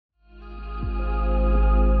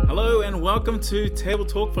and welcome to Table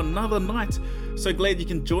Talk for another night. So glad you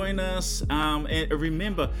can join us. And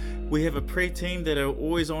remember, we have a prayer team that are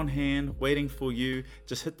always on hand waiting for you.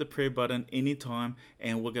 Just hit the prayer button anytime,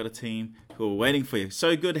 and we've got a team who are waiting for you.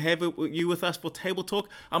 So good to have you with us for Table Talk.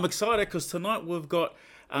 I'm excited because tonight we've got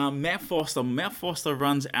Matt Foster. Matt Foster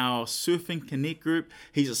runs our Surfing Connect group.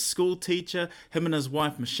 He's a school teacher. Him and his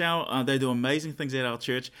wife, Michelle, they do amazing things at our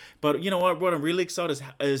church. But you know what I'm really excited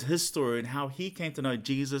is his story and how he came to know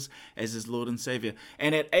Jesus as his Lord and Savior.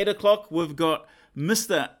 And at 8 o'clock, we've got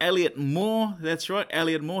Mr. Elliot Moore. That's right,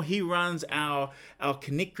 Elliot Moore. He runs our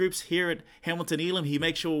Connect groups here at Hamilton Elam. He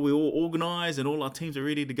makes sure we're all organized and all our teams are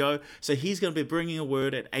ready to go. So he's going to be bringing a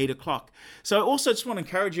word at 8 o'clock. So I also just want to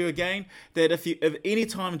encourage you again that if any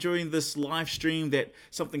time during this live stream that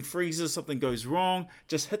something freezes, something goes wrong,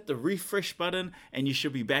 just hit the refresh button and you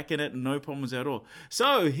should be back in it. No problems at all.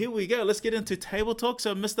 So here we go. Let's get into Table Talk.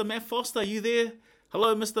 So Mr. Matt Foster, are you there?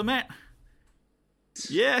 Hello, Mr. Matt.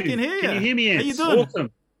 Yeah, I can hear you. Can you hear me, Ants? How you doing?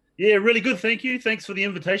 Awesome. Yeah, really good. Thank you. Thanks for the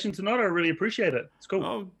invitation tonight. I really appreciate it. It's cool.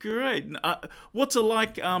 Oh, great. What's it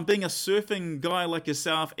like being a surfing guy like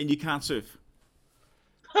yourself and you can't surf?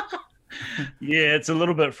 Yeah, it's a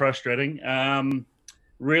little bit frustrating.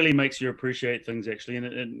 Really makes you appreciate things, actually, and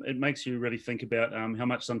it makes you really think about how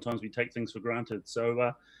much sometimes we take things for granted.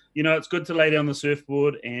 So, it's good to lay down the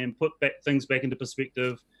surfboard and put things back into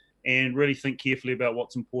perspective and really think carefully about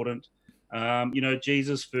what's important.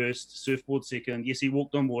 Jesus first, surfboard second. Yes, he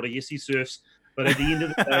walked on water. Yes, he surfs. But at the end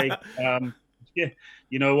of the day,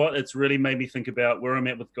 you know what? It's really made me think about where I'm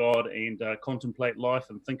at with God and contemplate life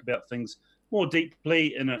and think about things more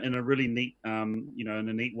deeply in a really neat, in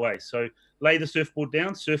a neat way. So lay the surfboard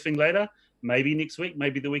down, surfing later, maybe next week,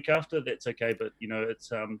 maybe the week after. That's okay. But,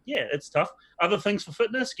 it's tough. Other things for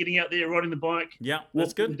fitness, getting out there, riding the bike. Yeah,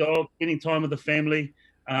 that's good. The dog, spending time with the family.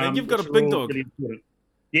 And you've got a big dog. Really important.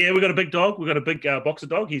 Yeah, we've got a big dog. We've got a big boxer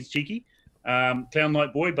dog. He's cheeky,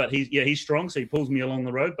 clown-like boy, but he's strong, so he pulls me along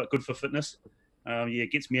the road, but good for fitness.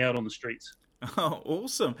 Gets me out on the streets. Oh,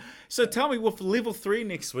 awesome. So tell me, with level 3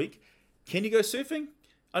 next week, can you go surfing?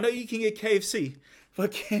 I know you can get KFC,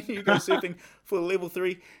 but can you go surfing for level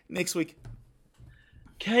 3 next week?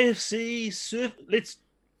 KFC, surf. Let's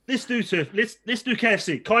do surf. Let's do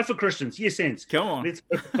KFC. Kai for Christians. Yes, Sans. Come on. Let's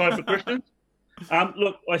go for Kai for Christians.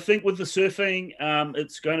 Look, I think with the surfing,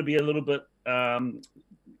 it's going to be a little bit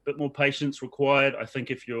more patience required. I think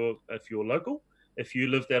if you're local, if you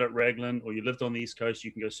lived out at Raglan or you lived on the East Coast,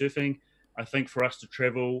 you can go surfing. I think for us to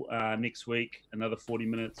travel next week, another 40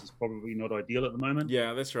 minutes is probably not ideal at the moment.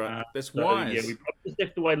 Yeah, that's right. That's wise. Yeah, we probably just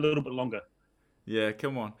have to wait a little bit longer. Yeah,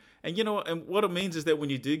 come on. And you know what? And what it means is that when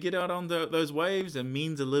you do get out on those waves, it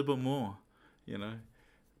means a little bit more. Yeah,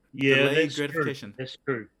 delayed gratification. That's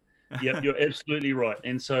true. Yeah, you're absolutely right.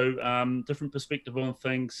 And so, different perspective on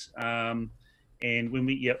things. And when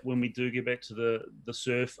we do get back to the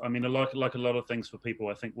surf, I mean, like a lot of things for people,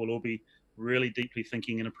 I think we'll all be really deeply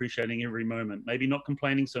thinking and appreciating every moment. Maybe not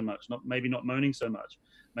complaining so much, not moaning so much.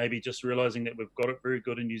 Maybe just realizing that we've got it very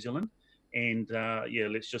good in New Zealand. And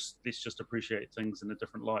let's just appreciate things in a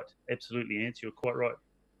different light. Absolutely, Ant, you're quite right.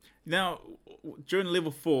 Now, during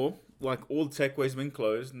level 4, like all the takeaways have been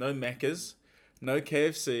closed, no Macca's, no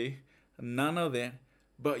KFC, none of that.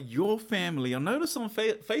 But your family, I noticed on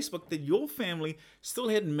Facebook that your family still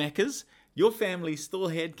had Macca's, your family still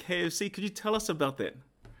had KFC. Could you tell us about that?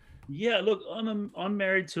 Yeah, look, I'm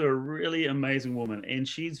married to a really amazing woman, and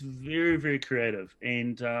she's very, very creative.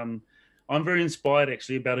 And I'm very inspired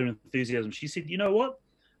actually about her enthusiasm. She said, you know what?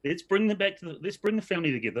 Let's bring the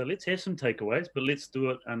family together. Let's have some takeaways, but let's do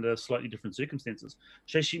it under slightly different circumstances.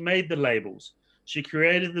 So she made the labels. She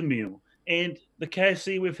created the meal. And the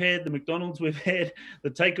KFC we've had, the McDonald's we've had, the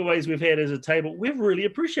takeaways we've had as a table, we've really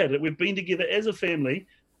appreciated it. We've been together as a family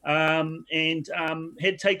and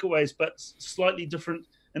had takeaways, but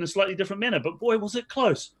in a slightly different manner. But boy, was it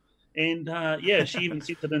close. And she even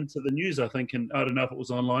sent it into the news, I think, and I don't know if it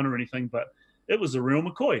was online or anything, but it was a real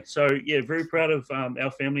McCoy. So yeah, very proud of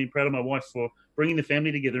our family and proud of my wife for bringing the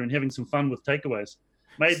family together and having some fun with takeaways.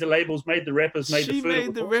 Made the labels, made the wrappers, made the food. She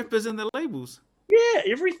made the wrappers and the labels. Yeah,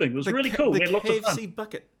 everything. It was really cool. The we had lots of fun. KFC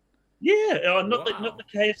bucket. Yeah, not the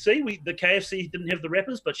KFC. The KFC didn't have the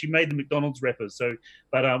wrappers, but she made the McDonald's wrappers. So,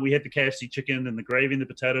 but we had the KFC chicken and the gravy and the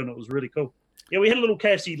potato, and it was really cool. Yeah, we had a little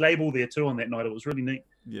KFC label there too on that night. It was really neat.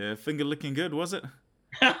 Yeah, finger looking good, was it?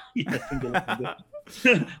 Yeah, finger looking good.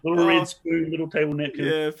 Little red spoon, little table napkin.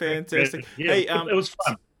 Yeah, fantastic. Yeah, hey, it was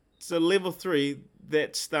fun. So level 3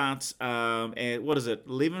 that starts at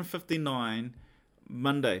 11:59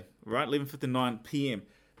 Monday, right? 11:59 p.m.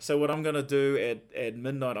 So what I'm gonna do at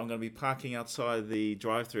midnight, I'm gonna be parking outside the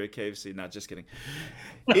drive-through at KFC. No, just kidding.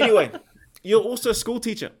 Anyway, you're also a school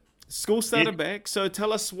teacher. School started back, so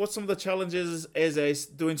tell us what some of the challenges as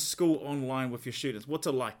doing school online with your students. What's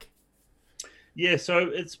it like? Yeah, so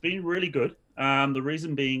it's been really good. The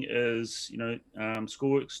reason being is,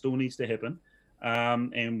 schoolwork still needs to happen.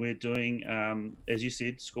 And we're doing, as you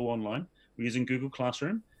said, school online. We're using Google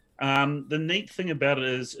Classroom. The neat thing about it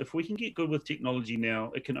is if we can get good with technology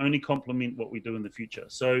now, it can only complement what we do in the future.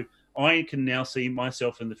 So I can now see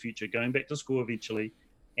myself in the future going back to school eventually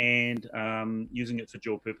and using it for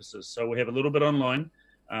dual purposes. So we have a little bit online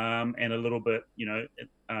and a little bit,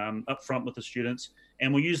 up front with the students,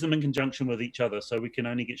 and we'll use them in conjunction with each other. So we can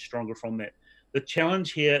only get stronger from that. The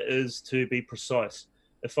challenge here is to be precise.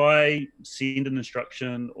 If I send an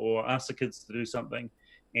instruction or ask the kids to do something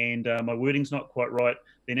and my wording's not quite right,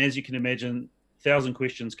 then as you can imagine, 1,000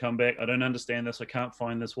 questions come back. I don't understand this. I can't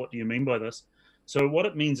find this. What do you mean by this? So what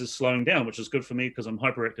it means is slowing down, which is good for me because I'm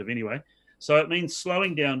hyperactive anyway. So it means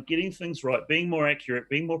slowing down, getting things right, being more accurate,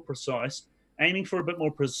 being more precise, aiming for a bit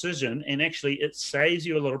more precision, and actually it saves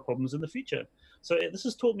you a lot of problems in the future. So this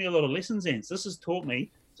has taught me a lot of lessons, Ants. This has taught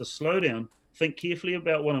me to slow down, think carefully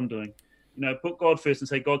about what I'm doing. Put God first and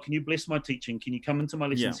say, God, can you bless my teaching? Can you come into my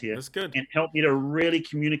lessons here? That's good. And help me to really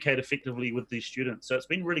communicate effectively with these students. So it's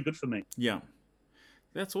been really good for me. Yeah,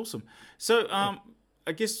 that's awesome. So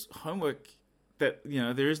I guess homework, that,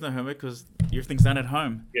 there is no homework because everything's done at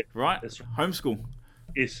home, right? That's right. Homeschool.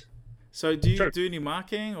 Yes. So do you do any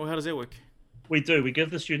marking, or how does that work? We do. We give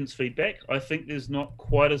the students feedback. I think there's not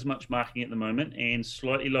quite as much marking at the moment and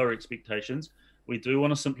slightly lower expectations. We do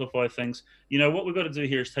want to simplify things. What we've got to do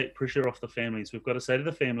here is take pressure off the families. We've got to say to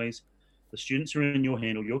the families, the students are in your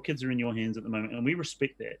hand, or your kids are in your hands at the moment, and we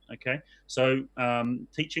respect that, okay? So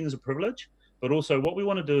teaching is a privilege, but also what we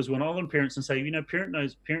want to do is we want to honor parents and say, parent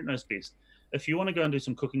knows best. If you want to go and do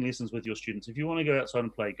some cooking lessons with your students, if you want to go outside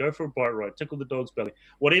and play, go for a bike ride, tickle the dog's belly,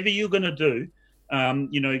 whatever you're going to do,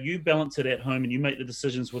 you balance it at home and you make the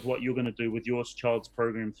decisions with what you're going to do with your child's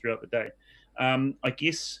program throughout the day. I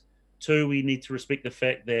guess, too, we need to respect the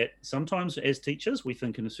fact that sometimes as teachers, we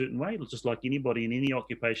think in a certain way, just like anybody in any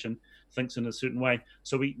occupation thinks in a certain way.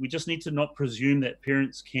 So we just need to not presume that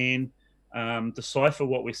parents can decipher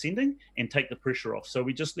what we're sending and take the pressure off. So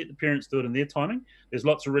we just let the parents do it in their timing. There's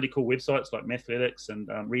lots of really cool websites like Mathletics and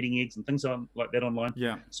Reading Eggs and things like that online.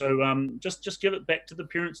 Yeah. So just give it back to the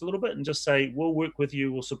parents a little bit and just say, we'll work with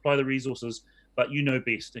you, we'll supply the resources, but you know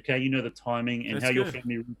best, okay? You know the timing and your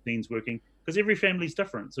family routine's working, because every family's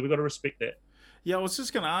different. So we've got to respect that. Yeah, I was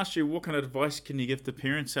just going to ask you, what kind of advice can you give to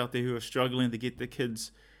parents out there who are struggling to get their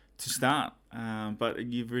kids to start? But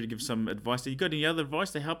you've already given some advice. You got any other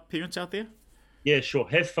advice to help parents out there? Yeah, sure.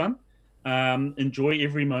 Have fun. Enjoy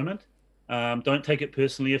every moment. Don't take it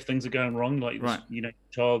personally if things are going wrong. Like,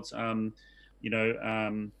 child's,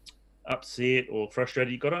 upset or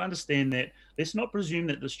frustrated. You've got to understand that. Let's not presume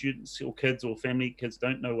that the students or kids or family kids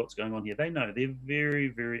don't know what's going on here. They know. They're very,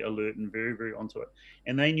 very alert and very, very onto it.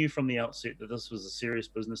 And they knew from the outset that this was a serious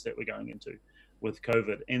business that we're going into with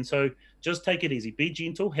COVID. And so just take it easy. Be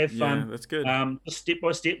gentle. Have fun. Yeah, that's good. Just step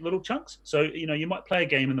by step, little chunks. So, you might play a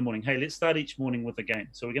game in the morning. Hey, let's start each morning with a game.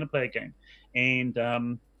 So we're going to play a game.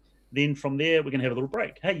 And then from there, we're going to have a little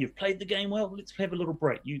break. Hey, you've played the game well. Let's have a little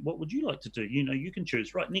break. What would you like to do? You can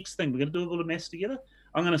choose. Right, next thing, we're going to do a little maths together.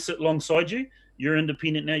 I'm going to sit alongside you. You're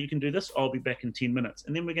independent now. You can do this. I'll be back in 10 minutes.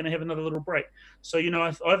 And then we're going to have another little break. So,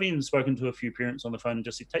 I've even spoken to a few parents on the phone and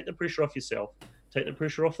just said, take the pressure off yourself. Take the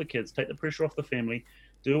pressure off the kids. Take the pressure off the family.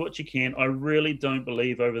 Do what you can. I really don't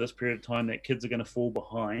believe over this period of time that kids are going to fall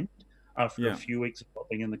behind after a few weeks of not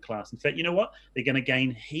being in the class. In fact, you know what? They're going to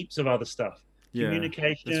gain heaps of other stuff.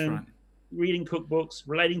 Communication, reading cookbooks,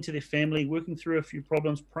 relating to their family, working through a few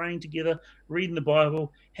problems, praying together, reading the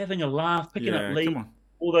Bible, having a laugh, picking up leaves.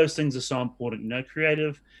 All those things are so important,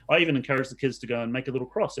 creative. I even encouraged the kids to go and make a little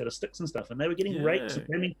cross out of sticks and stuff. And they were getting rakes and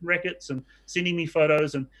badminton rackets and sending me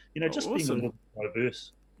photos and, just being a little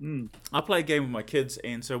diverse. I play a game with my kids.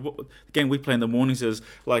 And so the game we play in the mornings is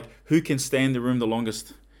like, who can stay in the room the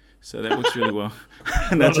longest? So that works really well.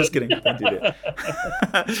 No, just kidding. Don't do that.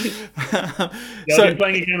 I've been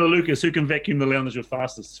playing a game with Lucas. Who can vacuum the lounge the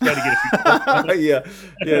fastest? Try to get a few. yeah,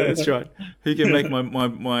 that's right. Who can make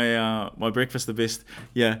my breakfast the best?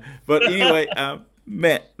 Yeah. But anyway,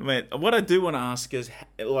 Matt, what I do want to ask is,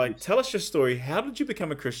 tell us your story. How did you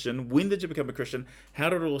become a Christian? When did you become a Christian? How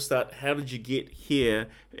did it all start? How did you get here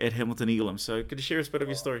at Hamilton Elam? So could you share us a bit of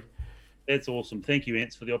your story? That's awesome. Thank you,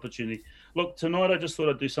 Ants, for the opportunity. Look, tonight I just thought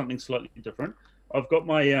I'd do something slightly different. I've got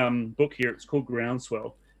my book here. It's called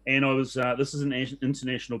Groundswell. and I was this is an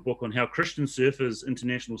international book on how Christian Surfers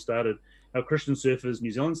International started, how Christian Surfers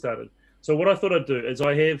New Zealand started. So what I thought I'd do is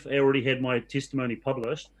I already had my testimony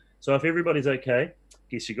published. So if everybody's okay,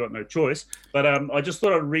 guess you got no choice. But I just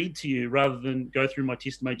thought I'd read to you rather than go through my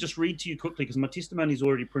testimony. Just read to you quickly because my testimony is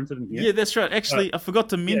already printed in here. Yeah, that's right. Actually, I forgot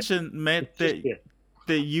to mention, Matt, that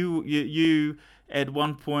you at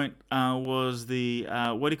one point was the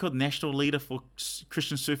what do you call it, national leader for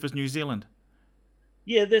Christian Surfers New Zealand.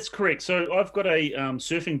 Yeah, that's correct. So I've got a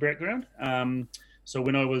surfing background. So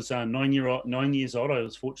when I was 9 years old, I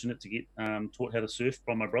was fortunate to get taught how to surf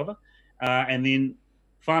by my brother. And then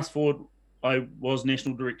fast forward, I was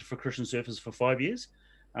national director for Christian Surfers for 5 years,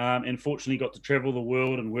 and fortunately got to travel the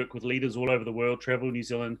world and work with leaders all over the world, travel New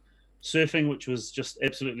Zealand, surfing, which was just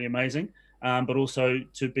absolutely amazing. But also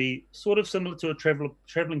to be sort of similar to a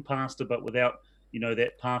traveling pastor, but without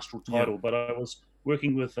that pastoral title. Yeah. But I was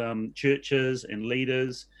working with churches and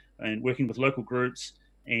leaders and working with local groups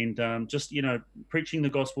and just preaching the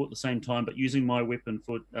gospel at the same time, but using my weapon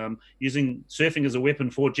for using surfing as a weapon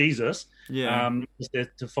for Jesus.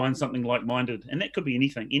 To find something like-minded, and that could be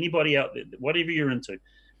anything, anybody out there, whatever you're into.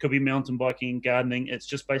 Could be mountain biking, gardening. It's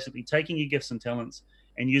just basically taking your gifts and talents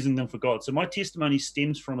and using them for God. So my testimony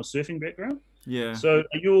stems from a surfing background. Yeah. So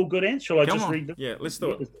are you all good, Ant? Shall I read them? Yeah, let's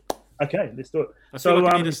do it. Okay, let's do it. I feel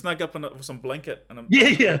like I need to snug up with some blanket. And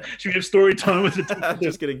yeah. Should we have story time with the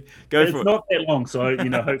Just kidding. Go for it. It's not that long, so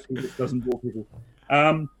hopefully it doesn't bore people.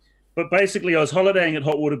 But basically, I was holidaying at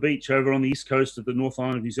Hotwater Beach over on the east coast of the North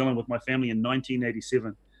Island of New Zealand with my family in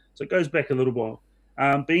 1987. So it goes back a little while.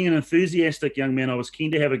 Being an enthusiastic young man, I was keen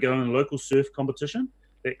to have a go in a local surf competition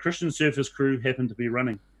that Christian Surfers crew happened to be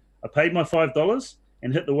running. I paid my $5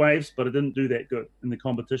 and hit the waves, but I didn't do that good in the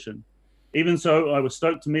competition. Even so, I was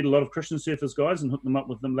stoked to meet a lot of Christian Surfers guys and hook them up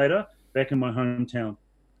with them later back in my hometown.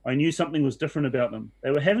 I knew something was different about them.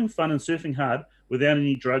 They were having fun and surfing hard without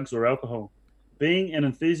any drugs or alcohol. Being an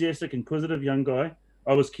enthusiastic, inquisitive young guy,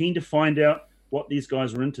 I was keen to find out what these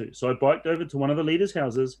guys were into. So I biked over to one of the leaders'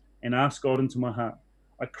 houses and asked God into my heart.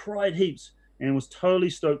 I cried heaps and was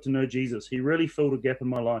totally stoked to know Jesus. He really filled a gap in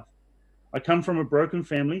my life. I come from a broken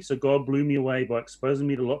family, so God blew me away by exposing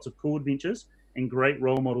me to lots of cool adventures and great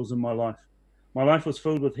role models in my life. My life was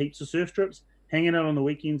filled with heaps of surf trips, hanging out on the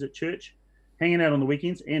weekends and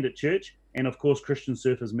at church, and of course Christian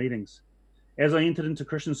Surfers meetings. As I entered into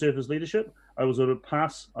Christian Surfers leadership, I was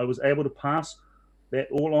able to pass that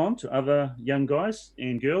all on to other young guys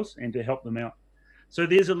and girls and to help them out. So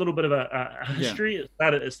there's a little bit of a history.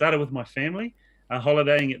 Yeah. It started with my family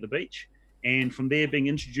holidaying at the beach, and from there being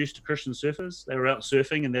introduced to Christian Surfers. They were out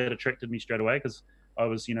surfing, and that attracted me straight away because I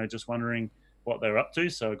was just wondering what they were up to.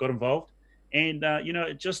 So I got involved, and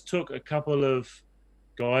it just took a couple of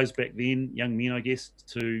guys back then, young men, I guess,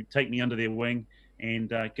 to take me under their wing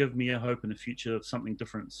and give me a hope in a future of something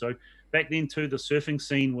different. So back then too, the surfing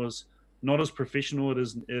scene was not as professional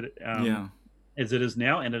as it is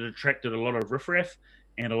now, and it attracted a lot of riffraff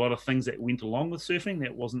and a lot of things that went along with surfing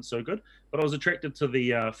that wasn't so good. But I was attracted to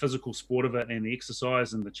the physical sport of it and the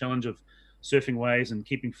exercise and the challenge of surfing waves and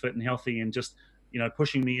keeping fit and healthy, and just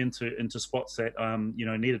pushing me into spots that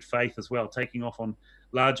needed faith as well, taking off on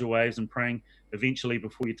larger waves and praying eventually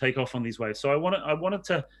before you take off on these waves. So I wanted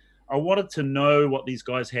to know what these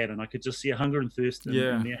guys had, and I could just see a hunger and thirst in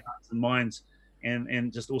their hearts and minds,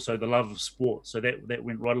 and just also the love of sport. So that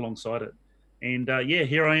went right alongside it. And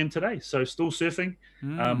here I am today. So still surfing.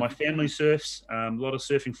 My family surfs, a lot of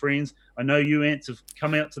surfing friends. I know you, Ants, have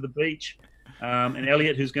come out to the beach. And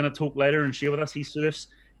Elliot, who's going to talk later and share with us, he surfs.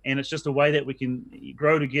 And it's just a way that we can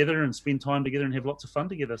grow together and spend time together and have lots of fun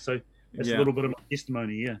together. So that's a little bit of my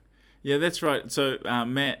testimony, Yeah, that's right. So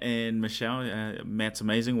Matt and Michelle, Matt's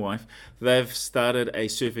amazing wife, they've started a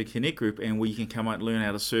Surfer Connect group, and where you can come out and learn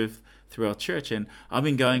how to surf through our church. And I've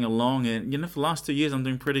been going along, and for the last 2 years I'm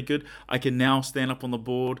doing pretty good. I can now stand up on the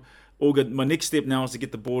board. All good. My next step now is to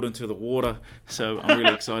get the board into the water, so I'm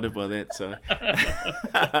really excited by that. So,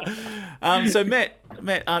 so Matt,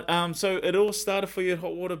 so it all started for you at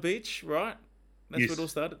Hotwater Beach, right? That's where it all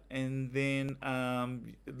started. And then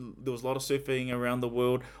there was a lot of surfing around the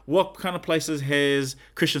world. What kind of places has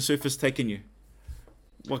Christian Surfers taken you?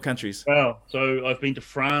 What countries? Well, so I've been to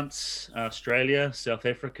France, Australia, South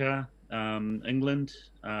Africa, England,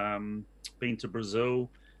 been to Brazil.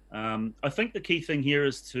 I think the key thing here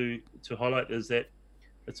is to highlight is that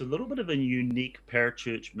it's a little bit of a unique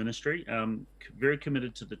parachurch ministry, very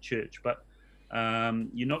committed to the church, but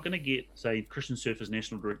you're not going to get, say, Christian Surfers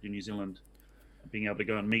National Director in New Zealand being able to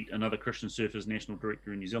go and meet another Christian Surfers National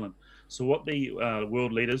Director in New Zealand. So what the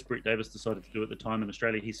world leaders, Brett Davis, decided to do at the time in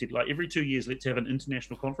Australia, he said, like, every 2 years, let's have an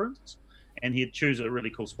international conference and he'd choose a really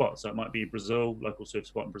cool spot. So it might be Brazil, local surf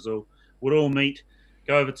spot in Brazil. We'd all meet,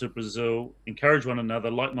 go over to Brazil, encourage one another,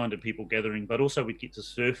 like-minded people gathering, but also we'd get to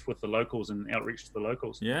surf with the locals and outreach to the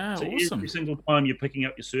locals. Yeah, So awesome. every single time you're picking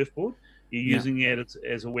up your surfboard, you're Yeah. using it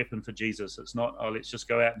as a weapon for Jesus. It's not, oh, let's just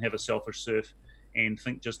go out and have a selfish surf and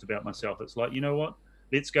think just about myself. It's like, you know what?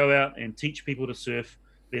 Let's go out and teach people to surf.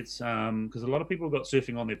 Let's, because a lot of people have got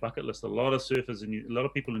surfing on their bucket list. A lot of surfers and a lot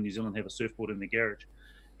of people in New Zealand have a surfboard in their garage,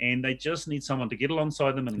 and they just need someone to get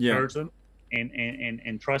alongside them and Yeah. encourage them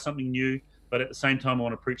and try something new. But at the same time, I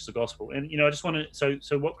want to preach the gospel. And, you know, I just want to,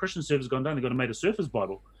 so what Christian Surf has gone down, they've got made a surfer's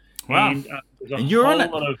Bible. Wow. And there's a And you're whole on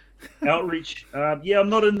it. lot of outreach. Yeah, I'm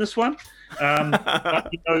not in this one. But,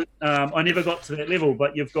 you know, I never got to that level.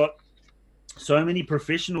 But you've got so many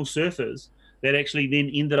professional surfers that actually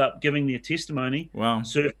then ended up giving their testimony. Wow.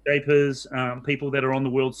 Surf shapers, people that are on the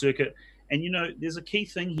world circuit. And, you know, there's a key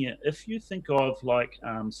thing here. If you think of, like,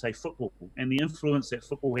 say, football and the influence that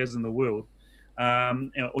football has in the world,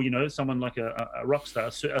 or, you know, someone like a rock star,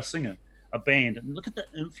 a singer, a band, and look at the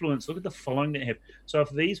influence, look at the following they have. So if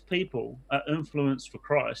these people are influenced for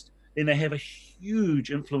Christ, then they have a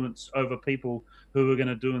huge influence over people who are going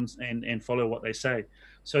to do and follow what they say.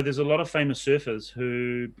 So there's a lot of famous surfers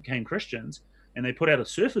who became Christians, and they put out a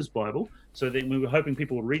surfer's Bible. So then we were hoping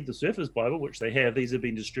people would read the surfer's Bible, which they have. These have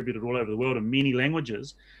been distributed all over the world in many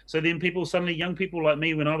languages. So then people suddenly, young people like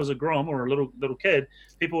me, when I was a grom or a little kid,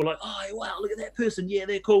 people were like, oh, wow, look at that person. Yeah,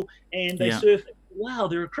 they're cool. And they surf. Wow,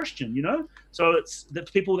 they're a Christian, you know? So it's the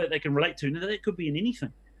people that they can relate to. Now, that could be in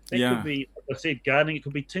anything. That could be, like I said, gardening. It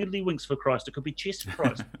could be Tiddlywinks for Christ. It could be chess for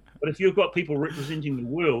Christ. But if you've got people representing the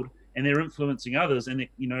world and they're influencing others, and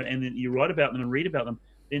you know, and then you write about them and read about them,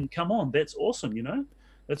 then come on, that's awesome, you know?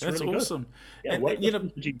 That's really awesome. Good. Yeah, and you know,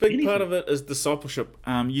 big part of it is discipleship.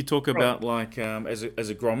 You talk about like as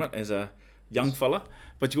a grommet, as a young fella,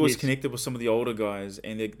 but you're always connected with some of the older guys,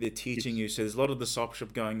 and they're teaching you. So there's a lot of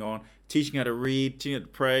discipleship going on, teaching how to read, teaching how to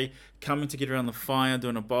pray, coming together around the fire,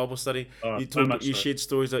 doing a Bible study. You shared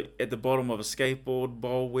stories at the bottom of a skateboard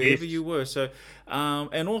bowl, wherever you were. So,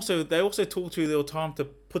 and also they also taught you the time to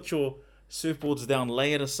put your surfboards down,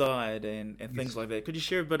 lay it aside, and things like that. Could you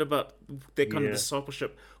share a bit about that kind of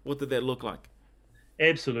discipleship? What did that look like?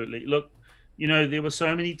 Absolutely. Look, you know, there were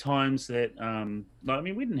so many times that, like, I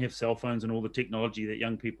mean, we didn't have cell phones and all the technology that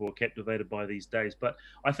young people are captivated by these days. But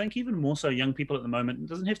I think even more so, young people at the moment, it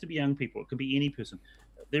doesn't have to be young people, it could be any person.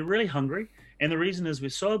 They're really hungry. And the reason is we're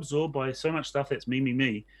so absorbed by so much stuff that's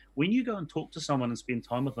me. When you go and talk to someone and spend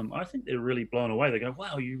time with them, I think they're really blown away. They go,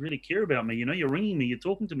 wow, you really care about me. You know, you're ringing me, you're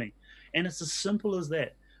talking to me. And it's as simple as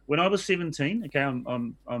that. When I was 17, okay,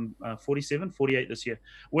 I'm 47, 48 this year.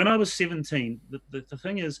 When I was 17, the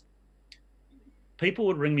thing is, people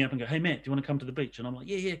would ring me up and go, hey, Matt, do you want to come to the beach? And I'm like,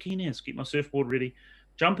 yeah, keen as. Get my surfboard ready,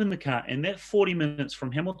 jump in the car. And that 40 minutes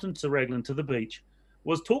from Hamilton to Raglan to the beach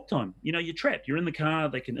was talk time. You know, you're trapped. You're in the car.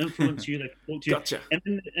 They can influence you. They can talk to you. Gotcha. And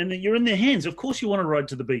then you're in their hands. Of course you want to ride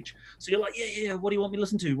to the beach. So you're like, yeah. What do you want me to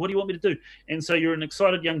listen to? What do you want me to do? And so you're an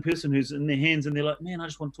excited young person who's in their hands, and they're like, man, I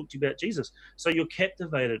just want to talk to you about Jesus. So you're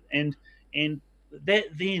captivated. And that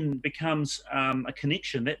then becomes a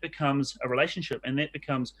connection. That becomes a relationship. And that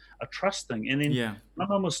becomes a trust thing. And then my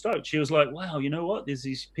mum was stoked. She was like, wow, you know what? There's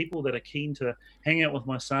these people that are keen to hang out with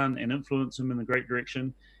my son and influence him in the great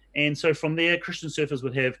direction. And so from there, Christian surfers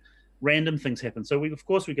would have random things happen. So we go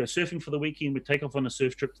surfing for the weekend. We'd take off on a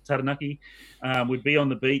surf trip to Taranaki. We'd be on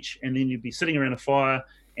the beach, and then you'd be sitting around a fire,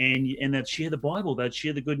 and they'd share the Bible. They'd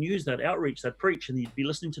share the good news. They'd outreach. They'd preach, and you'd be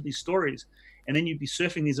listening to these stories. And then you'd be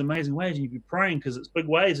surfing these amazing waves, and you'd be praying because it's big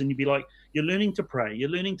waves, and you'd be like, you're learning to pray.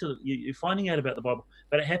 You're finding out about the Bible,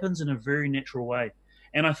 but it happens in a very natural way.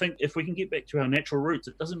 And I think if we can get back to our natural roots,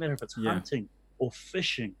 it doesn't matter if it's hunting or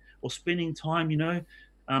fishing or spending time, you know,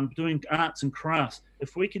 doing arts and crafts.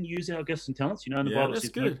 If we can use our gifts and talents, you know, in the Bible it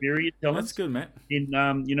says, no, bury your talents. That's good, Matt.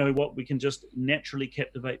 Then, you know what, we can just naturally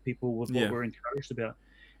captivate people with what we're encouraged about.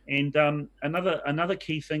 And another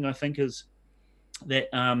key thing I think is that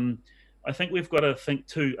I think we've got to think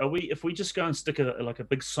too, if we just go and stick a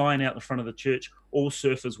big sign out the front of the church, all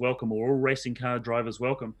surfers welcome, or all racing car drivers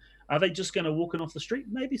welcome, are they just going to walk in off the street?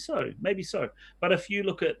 Maybe so. But if you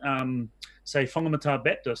look at, say, Whangamata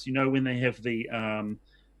Baptist, you know, when they have the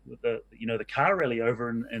car rally over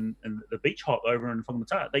in the beach hop over in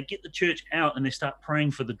Whangamata, they get the church out and they start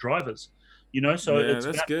praying for the drivers, you know, so it's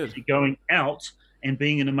about actually going out and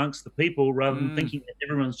being in amongst the people rather than thinking that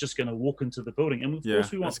everyone's just going to walk into the building. And of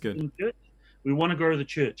course we want to in church. We want to grow the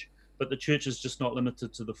church, but the church is just not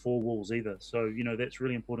limited to the four walls either. So, you know, that's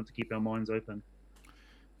really important to keep our minds open.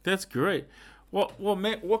 That's great. Well,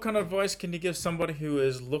 Matt, what kind of advice can you give somebody who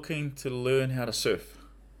is looking to learn how to surf?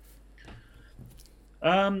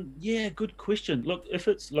 Yeah, good question. Look, if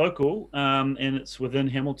it's local and it's within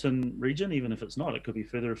Hamilton region, even if it's not, it could be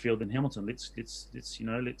further afield than Hamilton.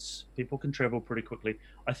 Let's people can travel pretty quickly.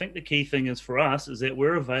 I think the key thing is for us is that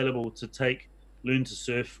we're available to take Learn to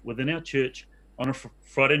Surf within our church on a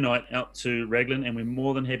Friday night out to Raglan, and we're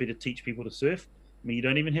more than happy to teach people to surf. I mean, you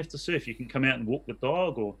don't even have to surf. You can come out and walk the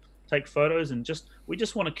dog or take photos, and we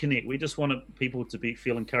just want to connect. We just want people to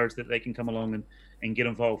feel encouraged that they can come along and get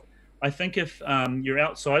involved. I think if you're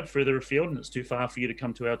outside further afield and it's too far for you to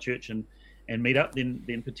come to our church and meet up,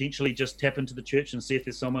 then potentially just tap into the church and see if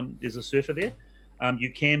there's a surfer there.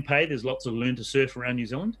 You can pay. There's lots of Learn to Surf around New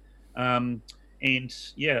Zealand. And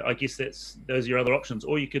yeah, I guess those are your other options.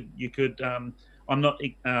 Or you could. I'm not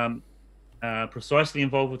precisely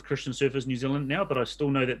involved with Christian Surfers New Zealand now, but I still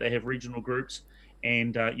know that they have regional groups,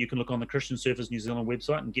 and you can look on the Christian Surfers New Zealand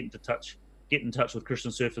website and get in touch with Christian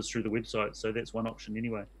surfers through the website. So that's one option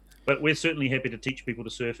anyway. But we're certainly happy to teach people to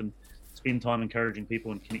surf and spend time encouraging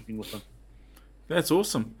people and connecting with them. That's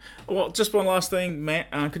awesome. Well, just one last thing,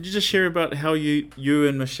 Matt. Could you just share about how you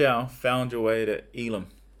and Michelle found your way to Elim?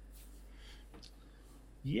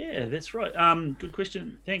 Yeah, that's right. Good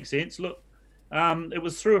question. Thanks, Ants. Look, it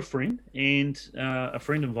was through a friend, and a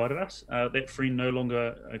friend invited us. That friend no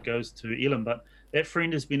longer goes to Elim, but that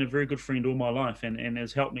friend has been a very good friend all my life and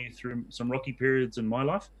has helped me through some rocky periods in my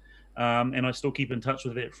life. And I still keep in touch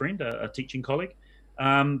with that friend, a teaching colleague.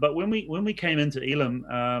 But when we came into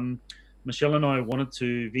Elim, Michelle and I wanted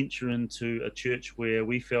to venture into a church where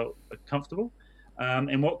we felt comfortable.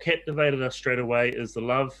 And what captivated us straight away is the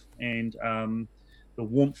love and the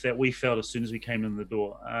warmth that we felt as soon as we came in the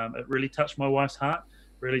door. It really touched my wife's heart,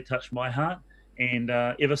 really touched my heart. And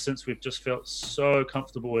ever since, we've just felt so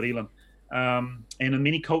comfortable at Elim. And in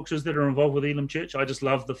many cultures that are involved with Elim Church, I just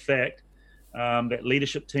love the fact that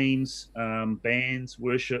leadership teams, bands,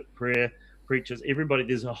 worship, prayer, preachers, everybody,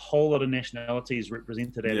 there's a whole lot of nationalities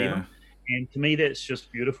represented at Elim. And to me, that's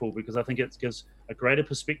just beautiful because I think it gives a greater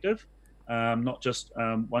perspective, not just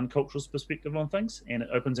one cultural perspective on things, and it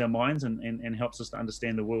opens our minds and helps us to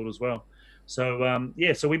understand the world as well. So,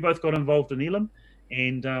 so we both got involved in Elim,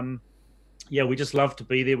 and we just love to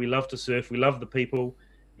be there. We love to surf. We love the people.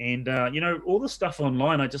 And, all the stuff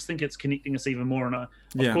online, I just think it's connecting us even more. And,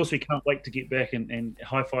 of course, we can't wait to get back and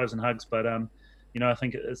high fives and hugs. But, I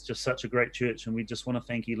think it's just such a great church. And we just want to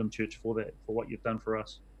thank Elim Church for that, for what you've done for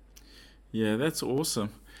us. Yeah, that's awesome.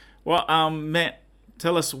 Well, Matt,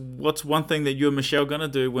 tell us what's one thing that you and Michelle are going to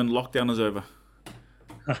do when lockdown is over?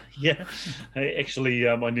 Hey, actually,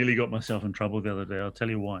 I nearly got myself in trouble the other day. I'll tell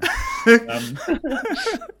you why.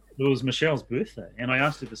 It was Michelle's birthday, and I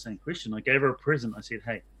asked her the same question. I gave her a present. I said,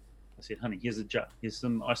 honey, here's a jar. Here's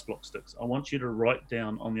some ice block sticks. I want you to write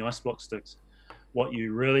down on the ice block sticks what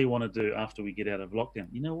you really want to do after we get out of lockdown.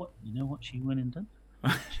 You know what she went and did?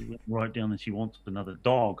 She went right down that she wanted another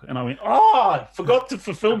dog. And I went, I forgot to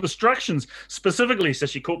fulfill instructions specifically. So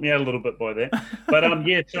she caught me out a little bit by that. But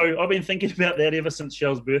so I've been thinking about that ever since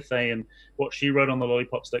Shell's birthday and what she wrote on the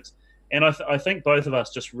lollipop sticks. And I think both of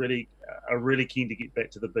us just really are really keen to get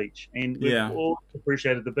back to the beach. And we've all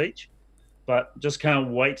appreciated the beach, but just can't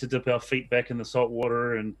wait to dip our feet back in the salt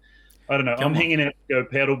water. And I don't know, I'm hanging out to go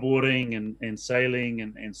paddleboarding and sailing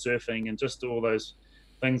and surfing and just all those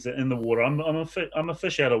things in the water. I'm a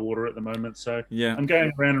fish out of water at the moment, so I'm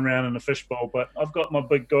going around and around in a fishbowl. But I've got my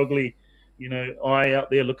big goggly, eye out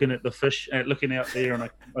there looking at the fish, looking out there, and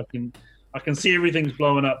I can see everything's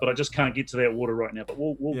blowing up, but I just can't get to that water right now. But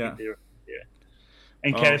we'll get there. Yeah.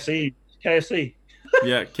 And KFC.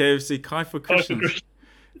 Yeah, KFC, Kai for Christians.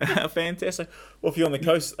 Fantastic. Well, if you're on the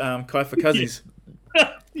coast, Kai for Cuzzies.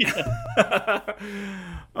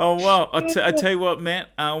 Oh wow! I tell you what, Matt.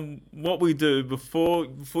 What we do before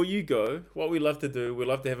you go, what we love to do, we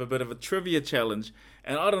love to have a bit of a trivia challenge.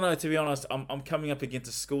 And I don't know, to be honest, I'm coming up against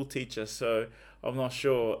a school teacher, so I'm not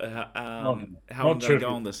sure how I'm going to go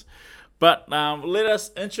on this. But let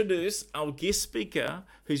us introduce our guest speaker,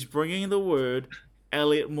 who's bringing the word,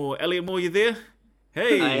 Elliot Moore. Elliot Moore, you there?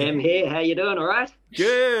 Hey, I am here. How you doing? All right.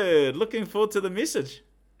 Good. Looking forward to the message.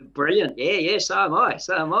 Brilliant. Yeah, so am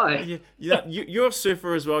I. You're a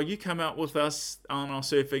surfer as well. You come out with us on our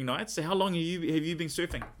surfing nights. So how long have you been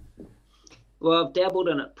surfing? Well, I've dabbled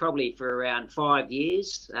in it probably for around 5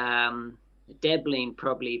 years. Dabbling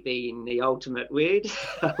probably being the ultimate word.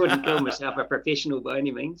 I wouldn't call myself a professional by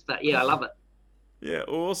any means, but yeah, I love it. Yeah,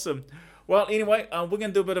 awesome. Well, anyway, we're going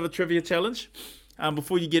to do a bit of a trivia challenge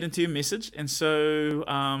before you get into your message. And so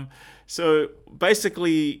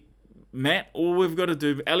basically, Matt, all we've got to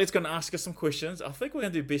do, Elliot's going to ask us some questions. I think we're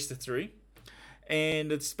going to do best of three.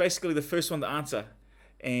 And it's basically the first one to answer.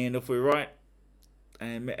 And if we're right,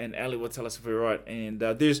 and Ali will tell us if we're right. And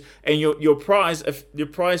your prize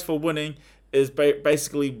for winning is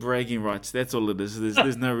basically bragging rights. That's all it is.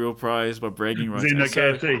 There's no real prize but bragging rights. Is there no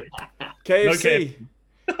KFC? KFC.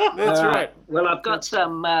 That's right. Well, I've got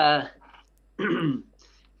some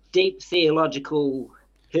deep theological,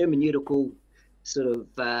 hermeneutical, sort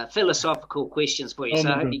of philosophical questions for you. So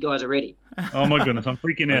I hope you guys are ready. Oh my goodness, I'm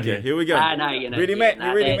freaking out Okay, here. here we go. Ready, Matt?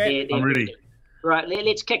 You ready, Matt? I'm ready. Right,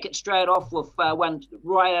 let's kick it straight off with one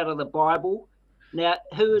right out of the Bible. Now,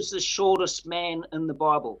 who is the shortest man in the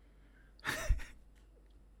Bible?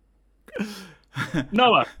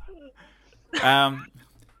 Noah.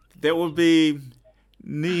 That would be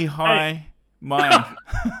knee-high Maya.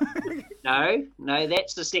 No,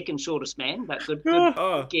 that's the second shortest man, but good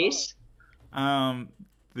guess.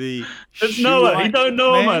 It's Noah. He don't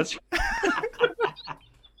know much.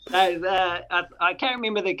 No, I can't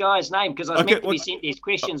remember the guy's name because I was meant to be sent these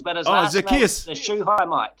questions, but his last name is the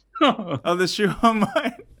Shuhammite. The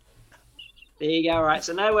Shuhammite. There you go. Right,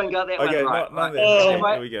 so no one got that one right.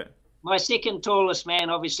 There we go. My second tallest man,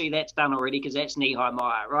 obviously that's done already because that's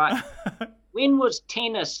Nehemiah, right? When was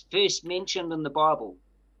tennis first mentioned in the Bible?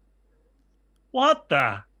 What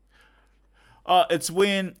the? It's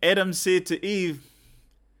when Adam said to Eve,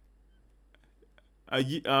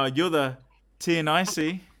 "You're the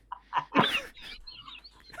TNIC."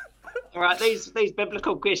 All right, these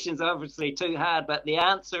biblical questions are obviously too hard, but the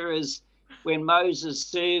answer is when Moses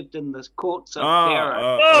served in the courts of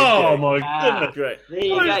Pharaoh. Oh my goodness! Great. There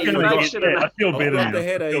you go. I feel better now. They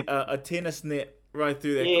had a tennis net right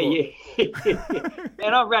through that court. Yeah.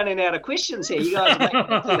 And I'm running out of questions here. You guys are making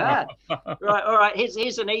it too hard. Right, all right.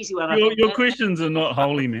 Here's an easy one. Your questions are not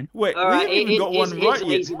holy, man. Wait, all right, we haven't even got one right Here's an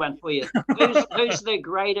yet. easy one for you. Who's the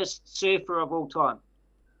greatest surfer of all time?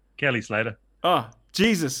 Kelly Slater. Oh,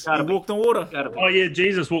 Jesus! He walked on water. Oh yeah,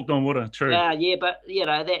 Jesus walked on water. True. Yeah, but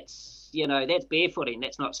that's barefooting.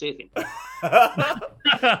 That's not surfing.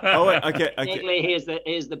 Oh wait, okay. Technically, here's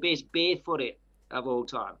the best barefooter of all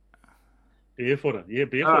time. Barefooter, yeah,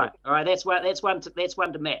 barefooter. All right. That's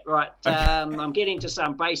one to Matt. Right. I'm getting to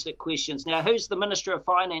some basic questions now. Who's the Minister of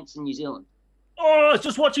Finance in New Zealand? Oh, I was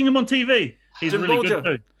just watching him on TV. He's Jim really Bolger. good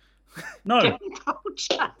too. No.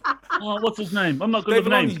 Oh, what's his name? I'm not good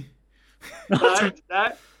David with names. Longy.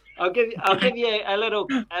 No. I'll give you a little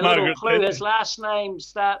clue. His last name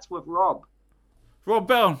starts with Rob. Rob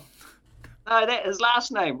Bell. No, that his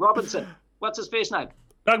last name Robinson. What's his first name?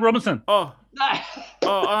 Doug Robinson. Oh. No.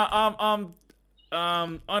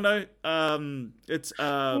 I know.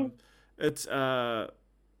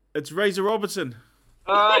 It's Razor Robertson.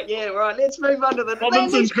 All right, yeah, right. Let's move on to the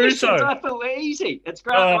Robinson Crusoe. I thought were easy. It's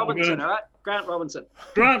Grant Robinson, good. all right? Grant Robinson.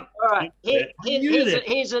 Grant. All right.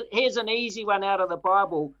 Here's an easy one out of the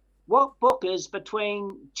Bible. What book is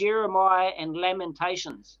between Jeremiah and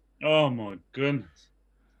Lamentations? Oh my goodness.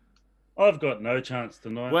 I've got no chance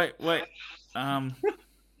tonight. Wait.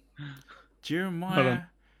 Jeremiah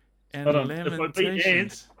and Hold on. If I beat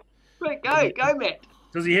Lamentations. Quick, go, Matt.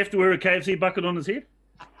 Does he have to wear a KFC bucket on his head?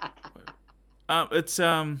 It's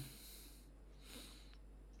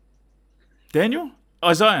Daniel?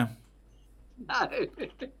 Isaiah. No.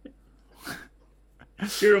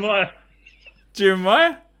 Jeremiah?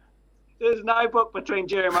 There's no book between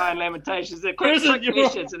Jeremiah and Lamentations. They're quick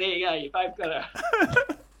questions, so there you go. You both got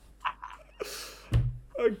it.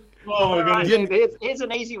 Oh my goodness. Here's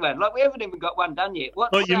an easy one. Like, we haven't even got one done yet.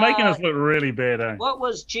 Look, you're making us look really bad, eh? What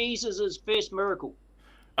was Jesus' first miracle?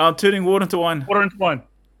 Turning water into wine. Water into wine.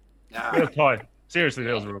 All That's high. Seriously,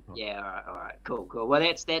 that was a real problem. Yeah, all right. Cool. Well,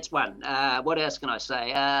 that's one. What else can I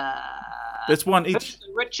say? That's one Who's each.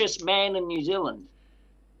 the richest man in New Zealand?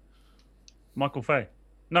 Michael Fay.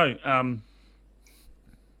 No,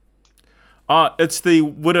 It's the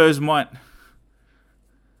widow's mite.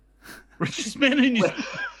 richest man in New Zealand.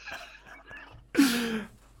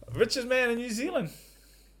 Richest man in New Zealand.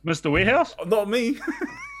 Mr. Warehouse? Oh, not me.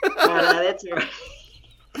 No, that's all right.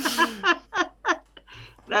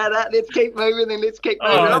 No, let's keep moving and let's keep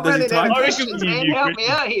moving. I'm does he running out of time? questions, man. Help me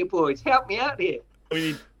out here, boys. Help me out here. We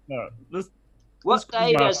need this. What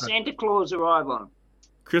day does Santa Claus arrive on?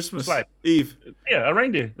 Christmas Sleigh. Eve. Yeah, a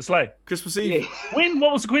reindeer, a sleigh. Christmas Eve. Yeah. When?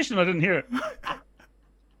 What was the question? I didn't hear it.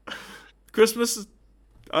 Christmas.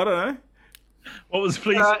 I don't know. What was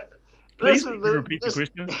please? All right. Please Listen, repeat the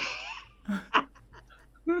question.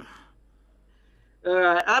 All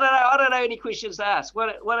right. I don't know any questions to ask. What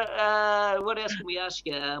else can we ask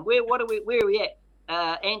you? Where are we at?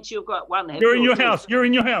 Ant, you've got one. You're in your house. You're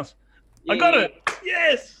in your house. I got it.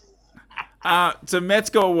 Yes. So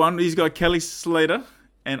Matt's got one. He's got Kelly Slater,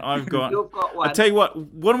 and I've got. You've got one. I tell you what.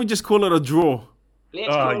 Why don't we just call it a draw? Let's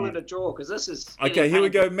call it a draw because this is Okay. Here we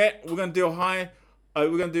go, Matt. We're gonna do a high.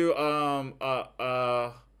 We're gonna do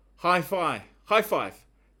high five. High five.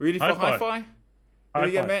 Ready for high five? Here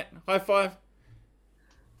we go, Matt. High five.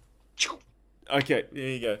 Okay. There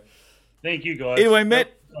you go. Thank you, guys. Anyway,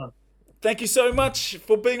 Matt, thank you so much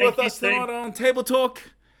for being with us tonight on Table Talk.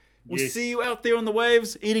 We'll see you out there on the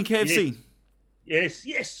waves eating KFC.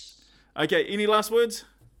 Yes. Okay, any last words?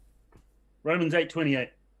 Romans 8:28.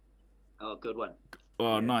 Oh, good one.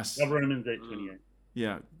 Oh, nice. Love Romans 8:28.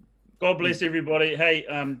 Yeah. God bless everybody. Hey,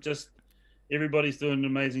 just everybody's doing an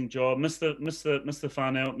amazing job. Miss the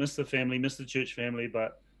Farnell, miss the family, miss the church family,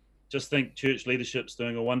 but just think church leadership's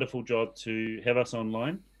doing a wonderful job to have us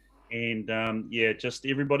online. And just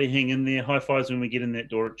everybody hang in there. High fives when we get in that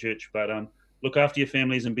door at church. But look after your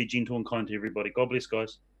families and be gentle and kind to everybody. God bless,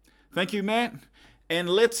 guys. Thank you, Matt. And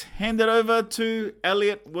let's hand it over to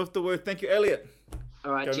Elliot with the word. Thank you, Elliot.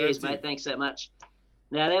 All right, cheers, mate. Thanks so much.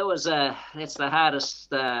 Now that's the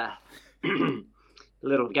hardest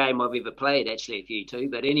little game I've ever played, actually, for you two.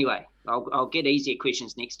 But anyway, I'll get easier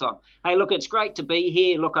questions next time. Hey, look, it's great to be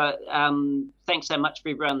here. Look, thanks so much for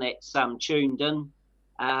everyone that's tuned in.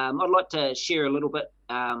 I'd like to share a little bit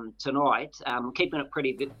tonight. I'm keeping it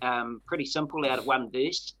pretty simple out of one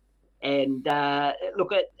verse. And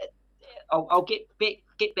look, I'll get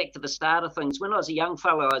back to the start of things. When I was a young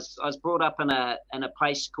fellow, I was brought up in a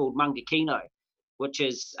place called Mangakino, which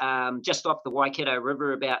is just off the Waikato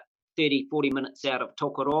River, about 30-40 minutes out of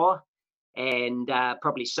Tokoroa, and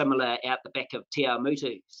probably similar out the back of Te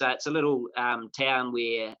Awamutu. So it's a little town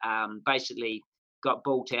where basically got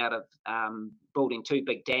built out of building two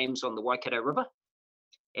big dams on the Waikato River.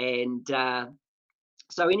 And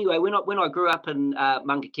so anyway, when I grew up in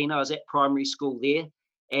Mangakino, I was at primary school there.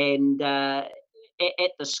 And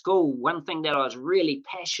at the school, one thing that I was really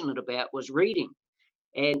passionate about was reading.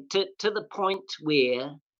 And to the point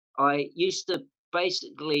where I used to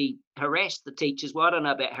basically harass the teachers. Well, I don't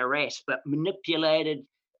know about harass, but manipulated,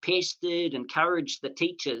 pestered, encouraged the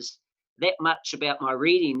teachers that much about my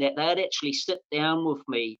reading that they'd actually sit down with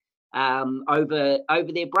me over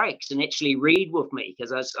their breaks and actually read with me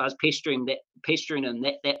because I was pestering them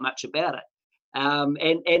that much about it.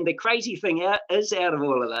 And the crazy thing out of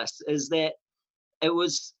all of this is that it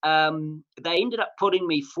was they ended up putting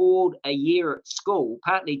me forward a year at school,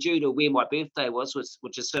 partly due to where my birthday was,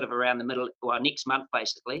 which is sort of around the middle, next month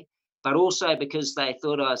basically, but also because they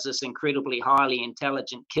thought I was this incredibly highly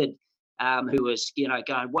intelligent kid who was,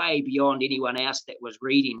 going way beyond anyone else that was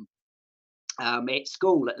reading at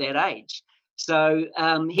school at that age. So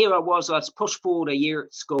here I was pushed forward a year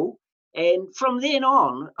at school, and from then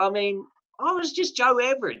on, I was just Joe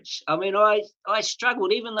Average. I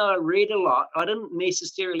struggled, even though I read a lot. I didn't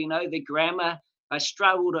necessarily know the grammar. I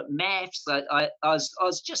struggled at maths. I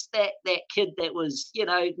was just that kid that was,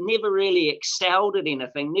 never really excelled at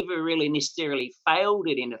anything, never really necessarily failed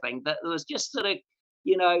at anything, but it was just sort of,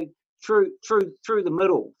 through the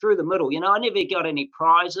middle. I never got any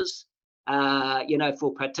prizes,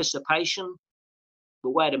 for participation. But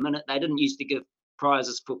wait a minute, they didn't used to give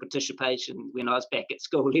prizes for participation when I was back at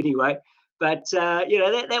school anyway. But,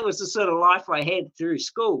 that was the sort of life I had through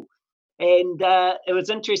school. And it was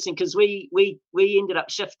interesting because we ended up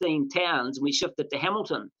shifting towns and we shifted to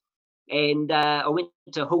Hamilton. And I went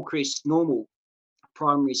to Hillcrest Normal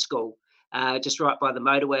Primary School, just right by the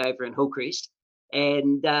motorway over in Hillcrest.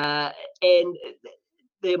 And the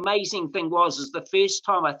amazing thing was the first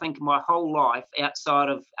time I think in my whole life outside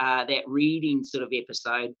of that reading sort of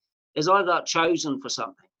episode is I got chosen for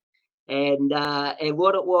something. And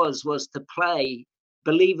what it was to play,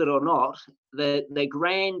 believe it or not, the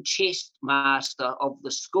grand chess master of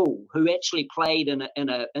the school, who actually played in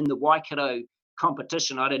the Waikato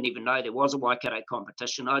competition. I didn't even know there was a Waikato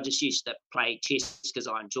competition. I just used to play chess because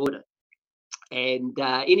I enjoyed it. And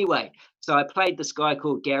anyway, so I played this guy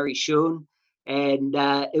called Gary Shewan, and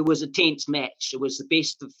it was a tense match. It was the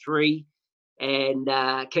best of three. And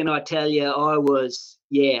can I tell you, I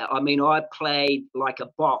played like a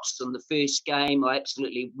boss in the first game. I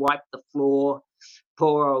absolutely wiped the floor.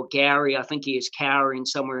 Poor old Gary, I think he is cowering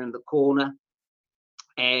somewhere in the corner.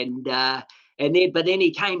 And then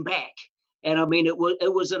he came back. And it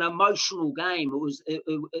was an emotional game. It was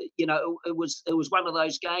one of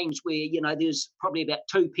those games where there's probably about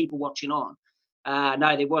 2 people watching on.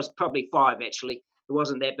 No, there was probably 5 actually. It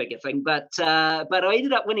wasn't that big a thing, but I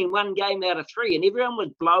ended up winning 1 game out of 3, and everyone was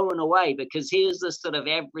blown away because here's this sort of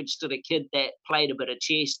average sort of kid that played a bit of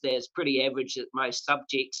chess. That's pretty average at most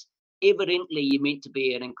subjects. Evidently, you're meant to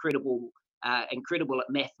be an incredible at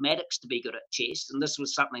mathematics to be good at chess, and this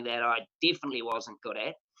was something that I definitely wasn't good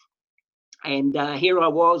at. And here I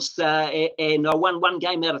was, and I won 1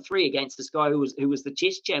 game out of 3 against this guy who was the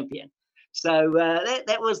chess champion. So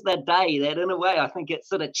that was the day that, in a way, I think it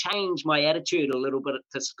sort of changed my attitude a little bit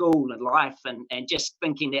to school and life, and just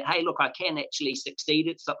thinking that, hey, look, I can actually succeed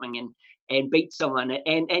at something and beat someone.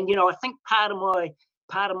 And I think part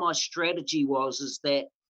of my strategy is that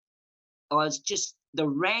I was just the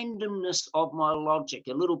randomness of my logic,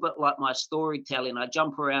 a little bit like my storytelling. I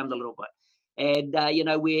jump around a little bit. And,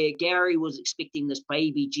 where Gary was expecting this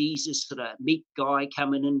baby Jesus sort of meek guy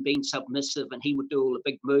coming in, being submissive, and he would do all the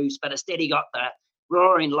big moves. But instead he got the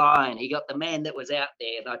roaring lion. He got the man that was out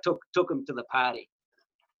there, and I took him to the party.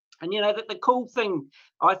 And, the cool thing,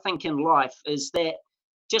 I think, in life is that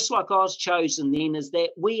just like I was chosen then, is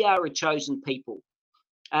that we are a chosen people.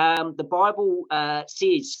 The Bible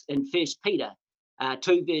says in 1 Peter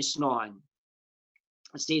 2 verse 9,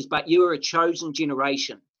 it says, but you are a chosen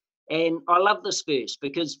generation. And I love this verse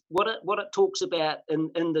because what it talks about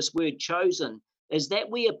in this word chosen is that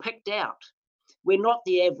we are picked out. We're not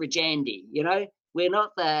the average Andy, we're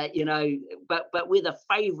not the, but we're the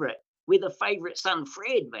favorite. We're the favorite son,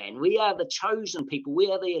 Fred, man. We are the chosen people. We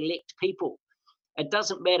are the elect people. It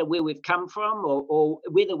doesn't matter where we've come from or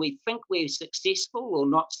whether we think we're successful or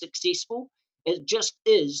not successful. It just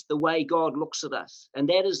is the way God looks at us. And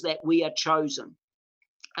that is that we are chosen.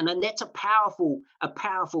 And then that's a powerful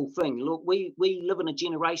thing. Look, we live in a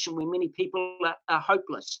generation where many people are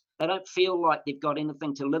hopeless. They don't feel like they've got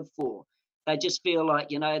anything to live for. They just feel like,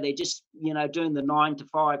 they're just, doing the 9 to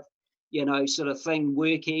 5, sort of thing,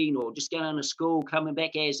 working or just going to school, coming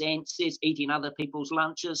back, as Ant says, eating other people's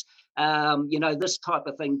lunches, this type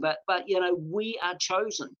of thing. But we are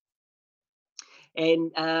chosen.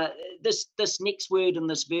 And this next word in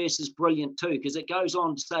this verse is brilliant too, because it goes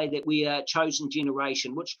on to say that we are a chosen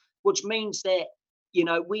generation, which means that,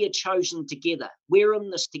 we are chosen together. We're in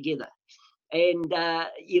this together. And,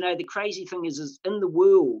 the crazy thing is in the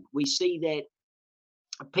world, we see that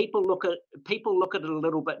people look at it a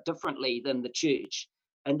little bit differently than the church.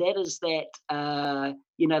 And that is that,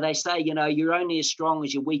 they say, you're only as strong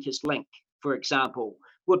as your weakest link, for example.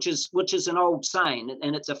 Which is an old saying,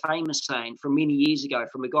 and it's a famous saying from many years ago,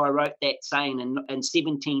 from a guy who wrote that saying in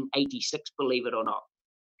 1786, believe it or not.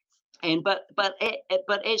 And but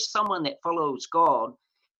as someone that follows God,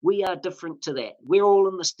 we are different to that. We're all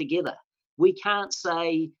in this together. We can't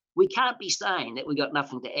be saying that we got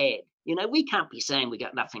nothing to add. We can't be saying we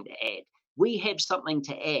got nothing to add. We have something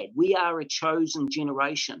to add. We are a chosen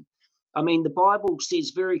generation. I mean, the Bible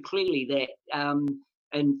says very clearly that.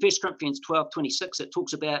 In 1 Corinthians 12:26, it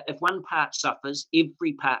talks about if one part suffers,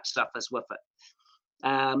 every part suffers with it.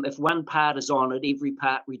 If one part is honoured, every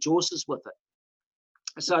part rejoices with it.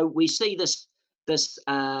 So we see this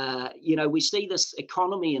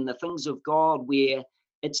economy in the things of God where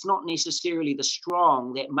it's not necessarily the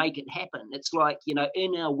strong that make it happen. It's like,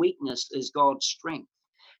 in our weakness is God's strength.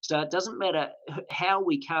 So it doesn't matter how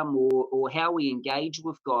we come or how we engage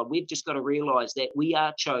with God. We've just got to realise that we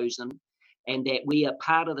are chosen. And that we are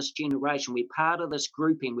part of this generation, we're part of this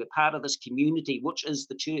grouping, we're part of this community, which is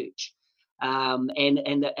the church. And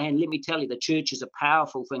let me tell you, the church is a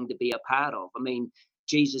powerful thing to be a part of. I mean,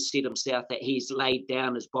 Jesus said himself that he's laid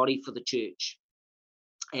down his body for the church,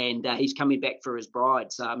 and he's coming back for his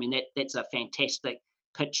bride. So I mean, that's a fantastic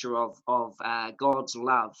picture of God's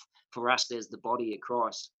love for us as the body of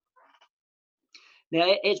Christ. Now,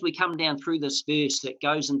 as we come down through this verse, it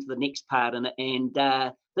goes into the next part, and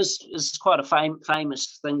this is quite a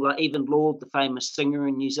famous thing. Like even Lord, the famous singer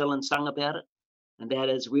in New Zealand, sung about it, and that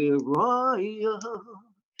is "We're royal."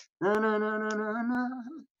 Na, na, na, na, na, na.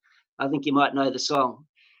 I think you might know the song,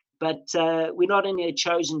 but we're not only a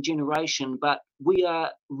chosen generation, but we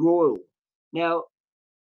are royal. Now,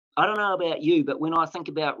 I don't know about you, but when I think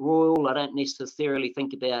about royal, I don't necessarily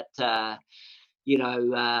think about the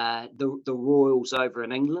royals over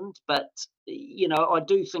in England, but I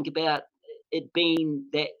do think about it being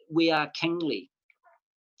that we are kingly,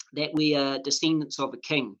 that we are descendants of a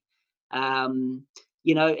king, and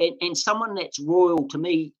someone that's royal to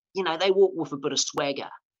me, they walk with a bit of swagger.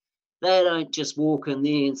 They don't just walk in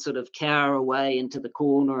there and sort of cower away into the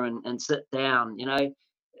corner and sit down.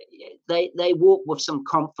 They walk with some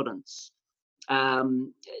confidence.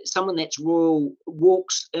 Someone that's royal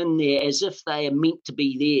walks in there as if they are meant to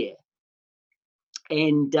be there.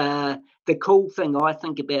 And the cool thing I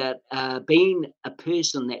think about being a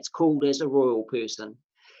person that's called as a royal person,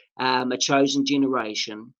 a chosen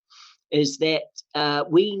generation, is that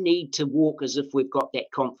we need to walk as if we've got that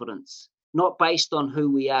confidence, not based on who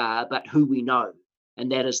we are, but who we know,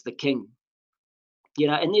 and that is the King.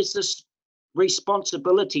 And there's this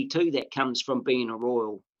responsibility too that comes from being a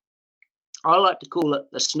royal. I like to call it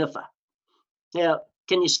the sniffer. Now,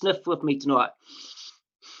 can you sniff with me tonight?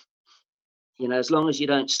 You know, as long as you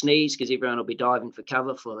don't sneeze, because everyone will be diving for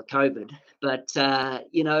cover for the COVID. But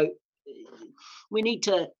you know, we need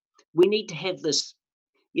to have this,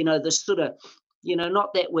 you know, this sort of, you know,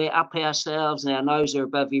 not that we're up ourselves and our nose are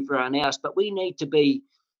above everyone else, but we need to be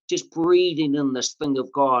just breathing in this thing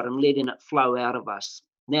of God and letting it flow out of us.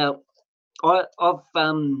 Now, I've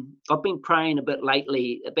been praying a bit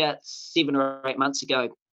lately. About 7 or 8 months ago,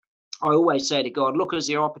 I always say to God, look, is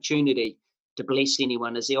there opportunity to bless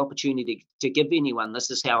anyone? Is there opportunity to give anyone? This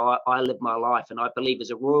is how I live my life. And I believe as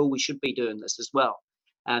a royal, we should be doing this as well.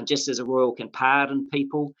 Just as a royal can pardon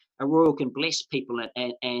people, a royal can bless people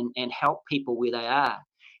and help people where they are.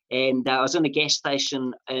 And I was in a gas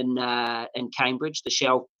station in Cambridge, the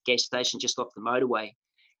Shell gas station just off the motorway.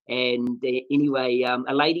 And anyway,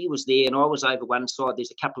 a lady was there, and I was over one side.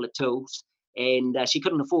 There's a couple of tills, and she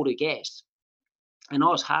couldn't afford her gas. And I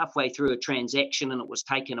was halfway through a transaction, and it was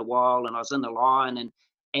taking a while, and I was in the line, and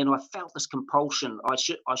I felt this compulsion. I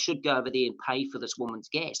should go over there and pay for this woman's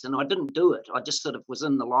gas, and I didn't do it. I just sort of was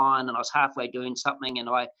in the line, and I was halfway doing something, and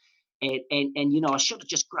you know, I should have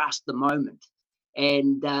just grasped the moment.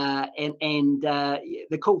 And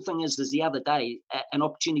the cool thing is the other day an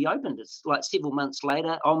opportunity opened. It's like several months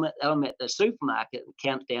later. I'm at the supermarket in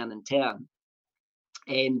Countdown in town,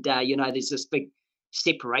 and you know, there's this big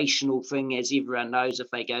separational thing, as everyone knows, if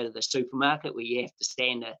they go to the supermarket, where you have to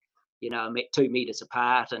stand, you know, 2 meters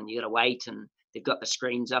apart, and you got to wait, and they've got the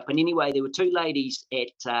screens up. And anyway, there were two ladies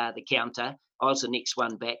at the counter. I was the next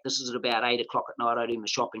one back. This was at about 8 o'clock at night. I do my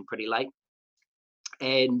shopping pretty late,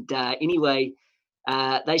 and anyway.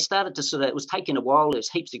 They started to sort of, it was taking a while. There's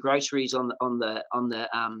heaps of groceries on the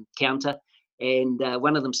counter, and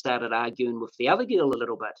one of them started arguing with the other girl a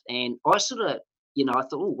little bit. And I sort of, you know, I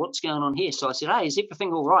thought, oh, what's going on here? So I said, hey, is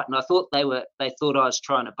everything all right? And I thought they thought I was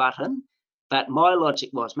trying to butt in, but my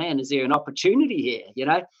logic was, man, is there an opportunity here? You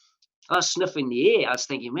know, I was sniffing the air. I was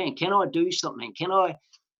thinking, man, can I do something? Can I,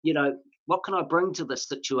 you know, what can I bring to this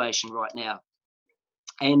situation right now?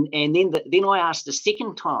 And then I asked the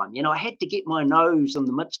second time, you know, I had to get my nose in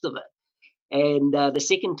the midst of it. And the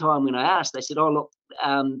second time when I asked, they said, oh, look,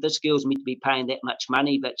 this girl's meant to be paying that much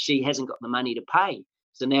money, but she hasn't got the money to pay.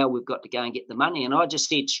 So now we've got to go and get the money. And I just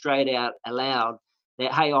said straight out aloud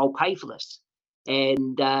that, hey, I'll pay for this.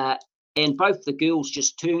 And both the girls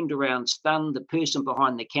just turned around stunned. The person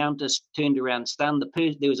behind the counter turned around stunned.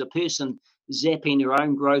 There was a person zapping her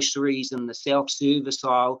own groceries in the self-service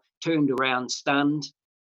aisle, turned around stunned.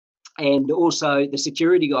 And also the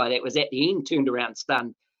security guy that was at the end turned around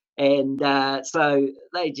stunned. And so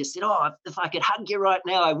they just said, oh, if I could hug you right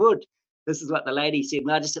now, I would. This is what the lady said.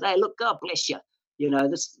 And I just said, hey, look, God bless you. You know,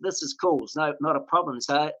 this is cool. It's not a problem.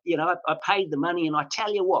 So, you know, I paid the money, and I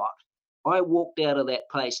tell you what, I walked out of that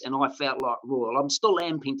place and I felt like royal. I'm still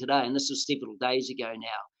amping today, and this was several days ago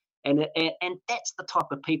now. And that's the type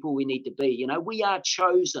of people we need to be. You know, we are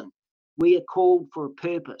chosen. We are called for a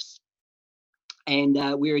purpose. And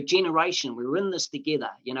we're a generation. We're in this together.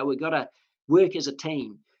 You know, we've got to work as a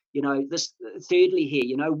team. You know, this thirdly here,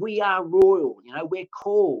 you know, we are royal. You know, we're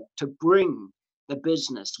called to bring the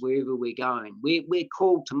business wherever we're going. We're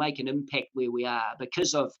called to make an impact where we are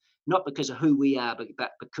not because of who we are,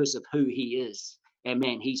 but because of who he is. And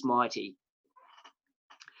man, he's mighty.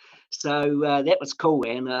 So that was cool,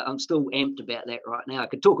 and I'm still amped about that right now. I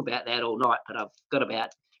could talk about that all night, but I've got about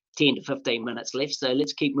 10 to 15 minutes left, so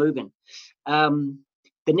let's keep moving. The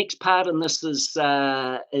next part in this is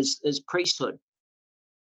priesthood,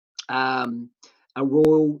 a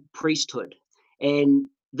royal priesthood, and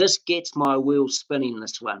this gets my wheels spinning.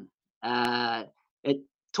 This one, in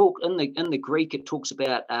the Greek, it talks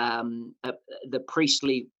about the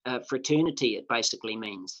priestly fraternity. It basically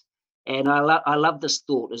means, and I love this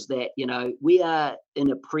thought, is that, you know, we are in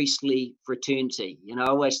a priestly fraternity. You know, I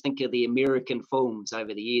always think of the American films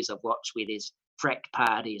over the years I've watched where there's frat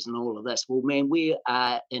parties and all of this. Well, man, we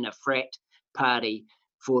are in a frat party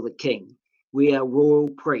for the king. We are royal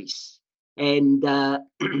priests. And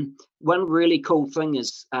one really cool thing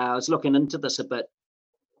is, I was looking into this a bit,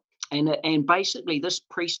 and basically this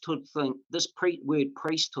priesthood thing, this word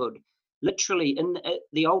priesthood, literally in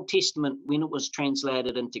the Old Testament, when it was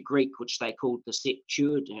translated into Greek, which they called the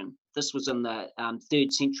Septuagint, this was in the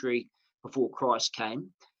 3rd century before Christ came.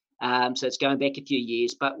 So it's going back a few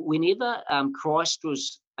years. But whenever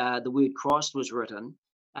the word Christ was written,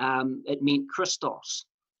 it meant Christos.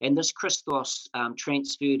 And this Christos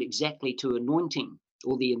transferred exactly to anointing,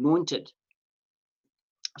 or the anointed.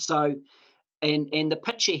 So, and the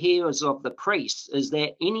picture here is of the priest, is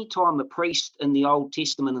that any time a priest in the Old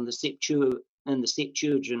Testament in the in the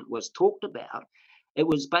Septuagint was talked about, it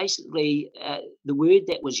was basically the word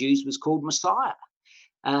that was used was called Messiah.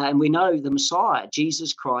 And we know the Messiah,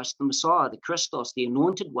 Jesus Christ, the Messiah, the Christos, the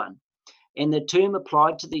anointed one. And the term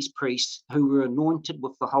applied to these priests who were anointed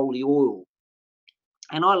with the holy oil.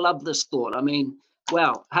 And I love this thought. I mean,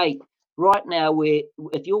 wow, hey, right now,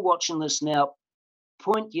 if you're watching this now,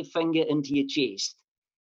 point your finger into your chest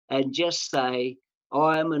and just say,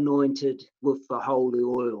 I am anointed with the holy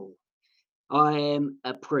oil. I am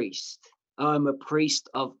a priest. I'm a priest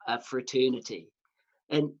of a fraternity.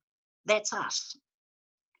 And that's us.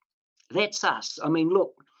 That's us. I mean,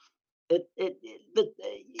 look,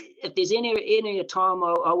 if there's any time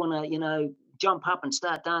I want to, jump up and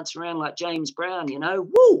start dancing around like James Brown,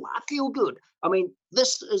 woo, I feel good. I mean,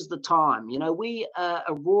 this is the time, we are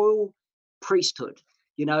a royal priesthood,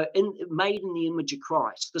 made in the image of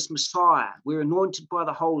Christ, this Messiah. We're anointed by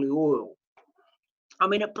the holy oil. I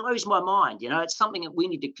mean, it blows my mind, it's something that we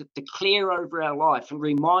need to declare over our life and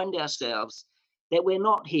remind ourselves that we're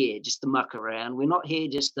not here just to muck around. We're not here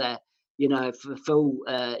just to, fulfill,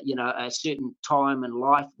 a certain time in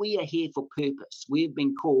life. We are here for purpose. We've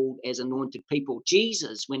been called as anointed people.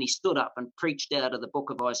 Jesus, when he stood up and preached out of the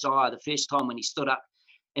book of Isaiah, the first time when he stood up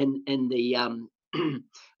in the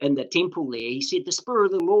in the temple there, he said, the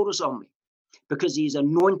Spirit of the Lord is on me because he's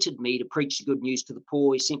anointed me to preach the good news to the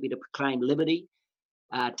poor. He sent me to proclaim liberty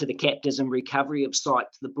to the captives and recovery of sight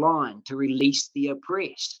to the blind, to release the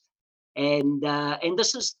oppressed. And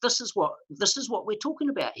this is what we're talking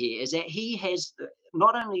about here, is that he has,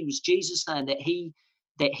 not only was Jesus saying that he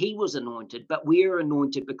was anointed, but we're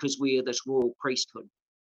anointed because we are this royal priesthood.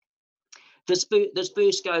 This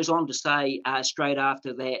verse goes on to say straight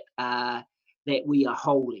after that that we are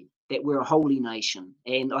holy, that we're a holy nation,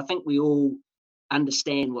 and I think we all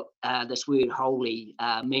understand what this word holy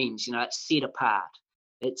means. It's set apart,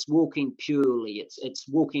 it's walking purely, it's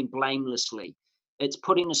walking blamelessly. It's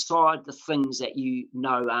putting aside the things that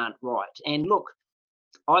aren't right. And look,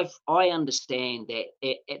 I understand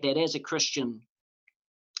that as a Christian,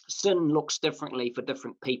 sin looks differently for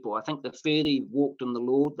different people. I think the further you've walked in the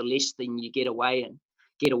Lord, the less thing you get away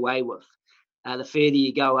with. The further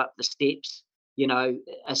you go up the steps,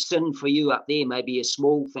 a sin for you up there may be a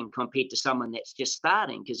small thing compared to someone that's just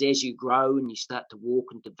starting. Because as you grow and you start to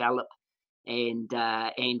walk and develop and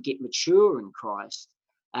get mature in Christ,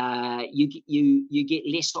 you get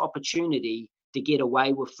less opportunity to get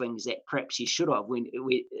away with things that perhaps you should have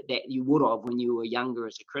that you would have when you were younger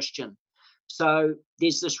as a Christian. So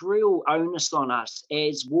there's this real onus on us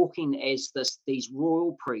as walking as these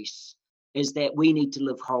royal priests, is that we need to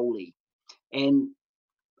live holy. And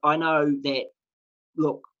I know that,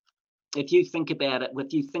 look, if you think about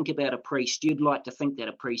a priest, you'd like to think that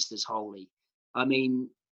a priest is holy. I mean,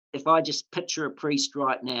 if I just picture a priest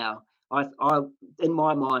right now, I in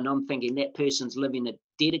my mind, I'm thinking that person's living a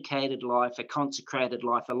dedicated life, a consecrated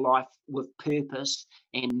life, a life with purpose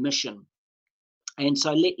and mission. And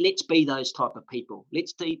so let's be those type of people.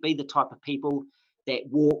 Let's be the type of people that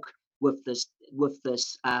walk with this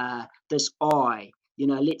eye.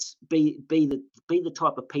 Let's be the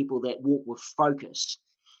type of people that walk with focus,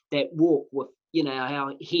 that walk with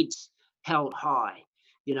our heads held high,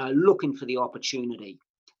 looking for the opportunity,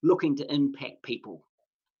 looking to impact people,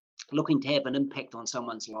 looking to have an impact on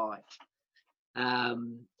someone's life.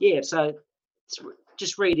 So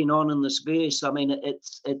just reading on in this verse, I mean,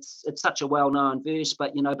 it's such a well-known verse,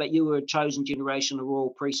 but you were a chosen generation, a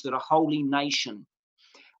royal priesthood, a holy nation,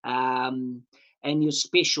 and you're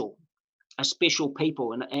special, a special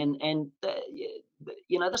people, and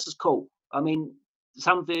this is cool. I mean,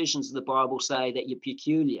 some versions of the Bible say that you're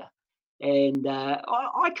peculiar, and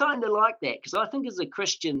I kind of like that, because I think as a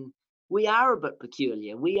Christian, we are a bit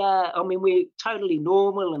peculiar. We're totally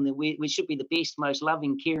normal, and we should be the best, most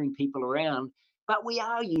loving, caring people around, but we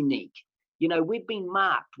are unique. We've been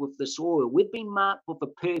marked with this oil. We've been marked with a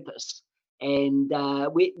purpose, and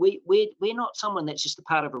we're not someone that's just a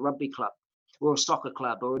part of a rugby club or a soccer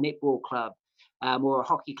club or a netball club or a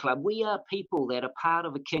hockey club. We are people that are part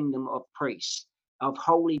of a kingdom of priests, of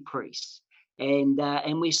holy priests, and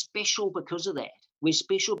we're special because of that. We're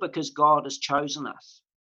special because God has chosen us.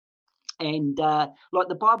 And like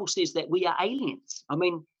the Bible says that we are aliens. I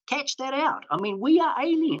mean, catch that out. I mean, we are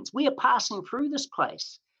aliens. We are passing through this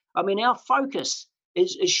place. I mean, our focus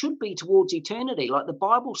should be towards eternity. Like the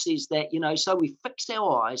Bible says that, so we fix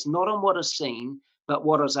our eyes not on what is seen, but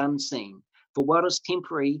what is unseen. For what is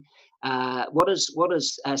temporary, what is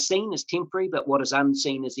seen is temporary, but what is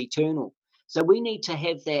unseen is eternal. So we need to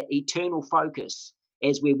have that eternal focus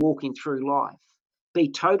as we're walking through life. be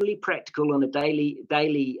totally practical on a daily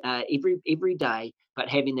every day, but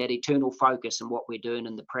having that eternal focus in what we're doing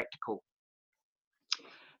in the practical.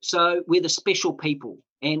 So we're the special people.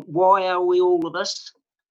 And why are we all of this?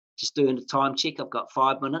 Just doing a time check. I've got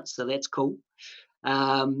 5 minutes, so that's cool.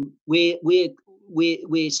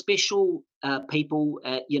 We're special people.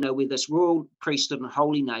 We're this royal priesthood and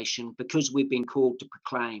holy nation because we've been called to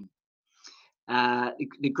proclaim.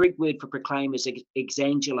 The Greek word for proclaim is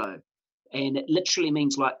exangelo, and it literally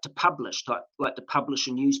means like to publish, like to publish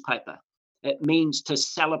a newspaper. It means to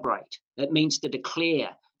celebrate. It means to declare,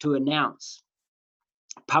 to announce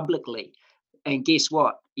publicly. And guess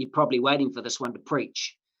what? You're probably waiting for this one to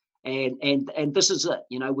preach. And this is it.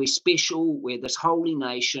 We're special. We're this holy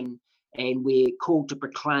nation, and we're called to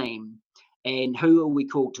proclaim. And who are we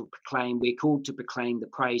called to proclaim? We're called to proclaim the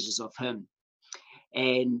praises of Him.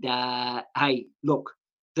 And hey, look,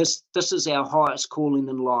 this is our highest calling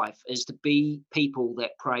in life, is to be people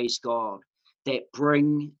that praise God, that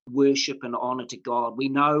bring worship and honor to God. We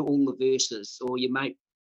know all the verses, or you may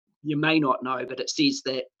not know, but it says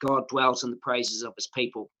that God dwells in the praises of His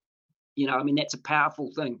people. That's a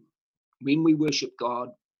powerful thing. When we worship God,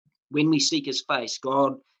 when we seek His face,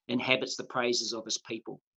 God inhabits the praises of His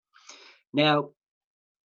people. Now,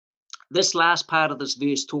 this last part of this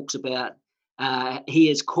verse talks about He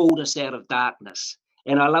has called us out of darkness.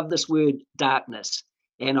 And I love this word, darkness.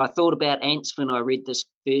 And I thought about ants when I read this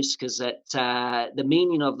verse, because the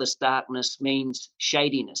meaning of this darkness means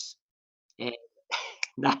shadiness. And,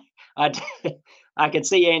 no, I can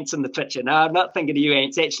see ants in the picture. No, I'm not thinking of you,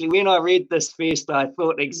 ants. Actually, when I read this first, I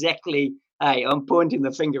thought exactly, hey, I'm pointing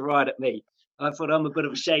the finger right at me. I thought I'm a bit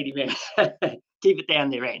of a shady man. Keep it down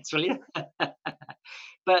there, ants, will you?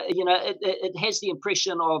 But, it has the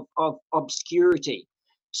impression of obscurity.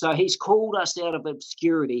 So He's called us out of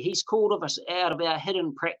obscurity. He's called us out of our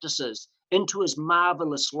hidden practices into His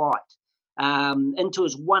marvelous light, into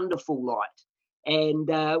His wonderful light. And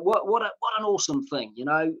what an awesome thing,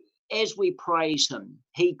 as we praise Him,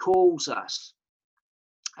 He calls us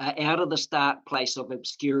out of this dark place of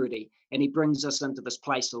obscurity, and He brings us into this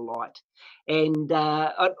place of light. And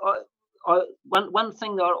one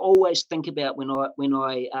thing that I always think about when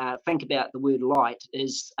I think about the word light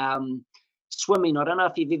is swimming. I don't know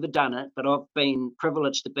if you've ever done it, but I've been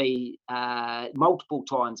privileged to be multiple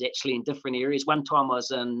times actually in different areas. One time I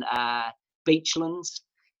was in Beachlands,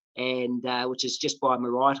 and which is just by my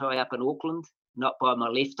right eye up in Auckland, not by my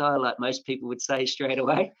left eye like most people would say straight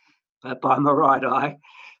away, but by my right eye.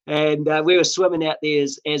 And we were swimming out there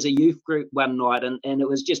as a youth group one night, and it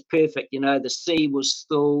was just perfect. The sea was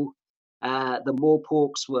still, the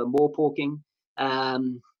moorporks were moorporking,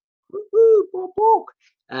 moorpork.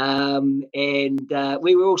 And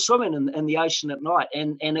we were all swimming in the ocean at night,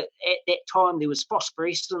 and at that time there was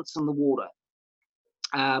phosphorescence in the water,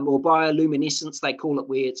 or bioluminescence they call it,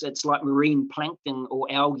 where it's like marine plankton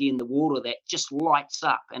or algae in the water that just lights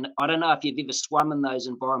up. And I don't know if you've ever swum in those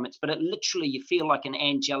environments, but it literally, you feel like an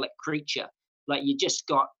angelic creature, like you just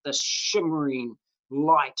got this shimmering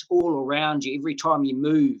light all around you every time you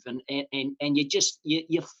move, and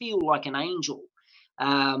you feel like an angel.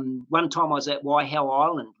 One time I was at Waihau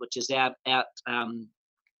Island, which is out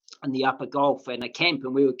in the upper Gulf, in a camp,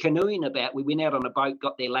 and we were canoeing about. We went out on a boat,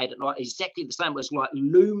 got there late at night, exactly the same. It was like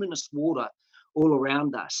luminous water all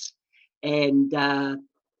around us. And can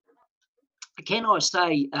I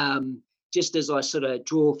say, just as I sort of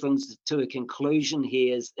draw things to a conclusion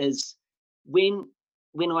here, is when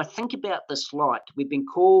I think about this light, we've been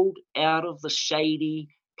called out of the shady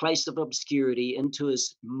place of obscurity into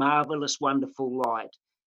His marvelous, wonderful light.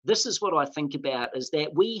 This is what I think about, is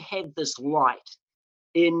that we have this light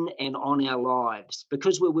in and on our lives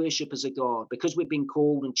because we worship as a God, because we've been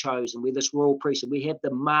called and chosen. We're this royal priesthood. We have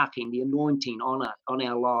the marking, the anointing on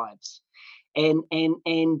our lives. And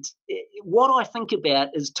what I think about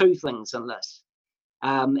is two things in this.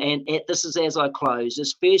 And this is as I close,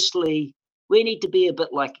 is firstly, we need to be a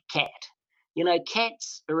bit like a cat.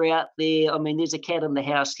 Cats are out there. I mean, there's a cat in the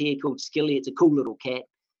house here called Skilly. It's a cool little cat.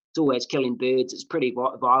 It's always killing birds. It's pretty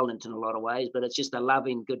violent in a lot of ways, but it's just a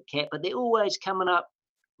loving, good cat. But they're always coming up,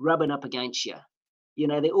 rubbing up against you.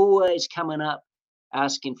 They're always coming up,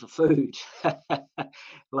 asking for food,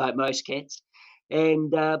 like most cats.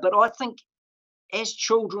 And but I think as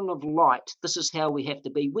children of light, this is how we have to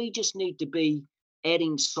be. We just need to be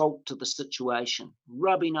adding salt to the situation,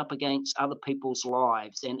 rubbing up against other people's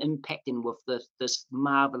lives and impacting with this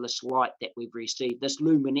marvelous light that we've received, this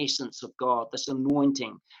luminescence of God, this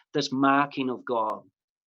anointing, this marking of God.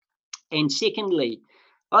 And secondly,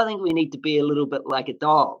 I think we need to be a little bit like a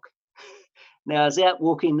dog. Now, I was out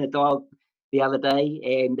walking the dog the other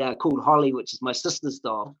day, and called Holly, which is my sister's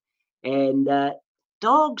dog. And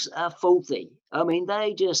dogs are filthy. I mean,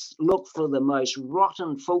 they just look for the most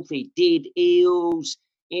rotten, filthy, dead eels,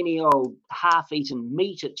 any old half-eaten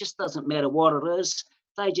meat. It just doesn't matter what it is.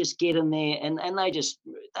 They just get in there and they just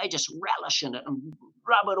relish in it and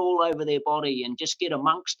rub it all over their body and just get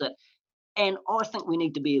amongst it. And I think we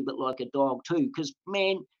need to be a bit like a dog too, because,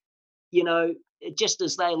 man, you know, just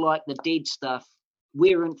as they like the dead stuff,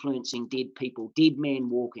 we're influencing dead people, dead man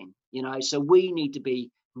walking, you know, so we need to be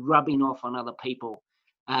rubbing off on other people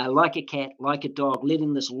like a cat, like a dog,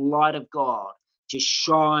 letting this light of God just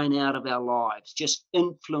shine out of our lives, just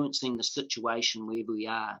influencing the situation where we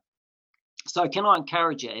are. So can I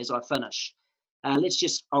encourage you as I finish?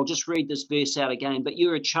 I'll just read this verse out again. But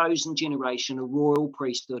you're a chosen generation, a royal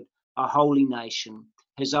priesthood, a holy nation,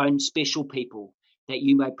 his own special people, that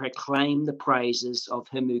you may proclaim the praises of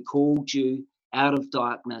him who called you out of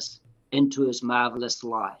darkness into his marvelous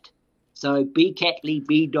light. So be catly,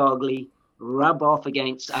 be dogly, rub off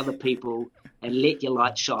against other people and let your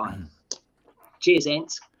light shine. Cheers,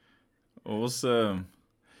 Ants. Awesome.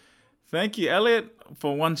 Thank you, Elliot,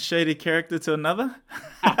 for one shady character to another.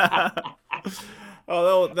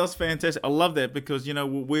 Oh, that was fantastic. I love that because, you know,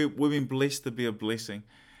 we've been blessed to be a blessing.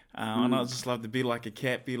 And I just love to be like a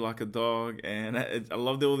cat, be like a dog, and I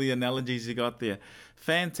love all the analogies you got there.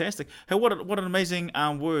 Fantastic. Hey, what an amazing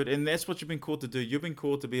word, and that's what you've been called to do. You've been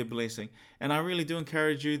called to be a blessing, and I really do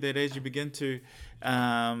encourage you that as you begin to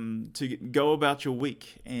go about your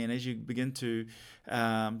week, and as you begin to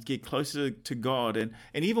get closer to God, and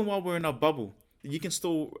even while we're in our bubble, you can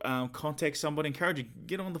still contact somebody. Encourage you,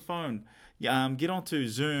 get on the phone, get onto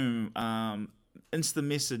Zoom, instant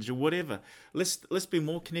message or whatever. Let's be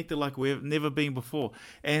more connected like we've never been before.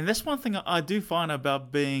 And that's one thing I do find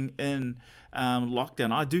about being in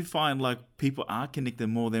lockdown. I do find like people are connected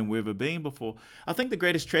more than we've ever been before. I think the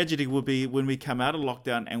greatest tragedy will be when we come out of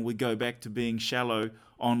lockdown and we go back to being shallow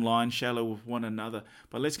online, shallow with one another.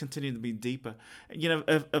 But let's continue to be deeper. You know,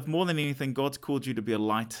 if more than anything, God's called you to be a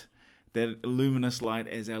light, that luminous light,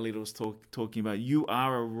 as Elliot was talking about. You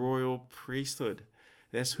are a royal priesthood.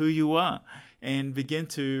 That's who you are. And begin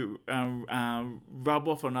to rub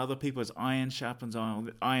off on other people as iron sharpens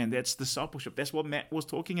iron. That's discipleship. That's what Matt was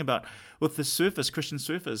talking about with the surfers, Christian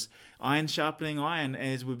surfers. Iron sharpening iron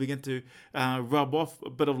as we begin to rub off a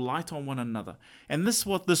bit of light on one another. And this is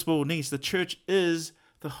what this world needs. The church is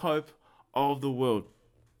the hope of the world.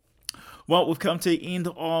 Well, we've come to the end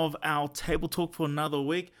of our table talk for another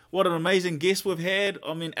week. What an amazing guest we've had.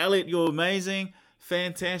 I mean, Elliot, you're amazing.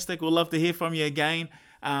 Fantastic. We'd love to hear from you again.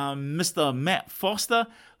 Mr. Matt Foster.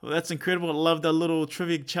 Well, that's incredible. I love the little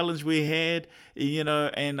trivia challenge we had, you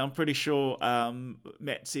know, and I'm pretty sure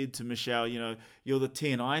Matt said to Michelle, you know, you're the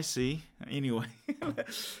 10 I see. Anyway,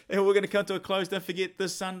 and we're going to come to a close. Don't forget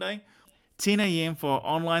this Sunday, 10 a.m. for our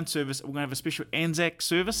online service. We're going to have a special Anzac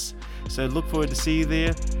service. So look forward to see you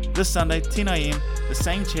there this Sunday, 10 a.m. The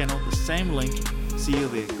same channel, the same link. See you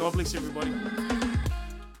there. God bless everybody.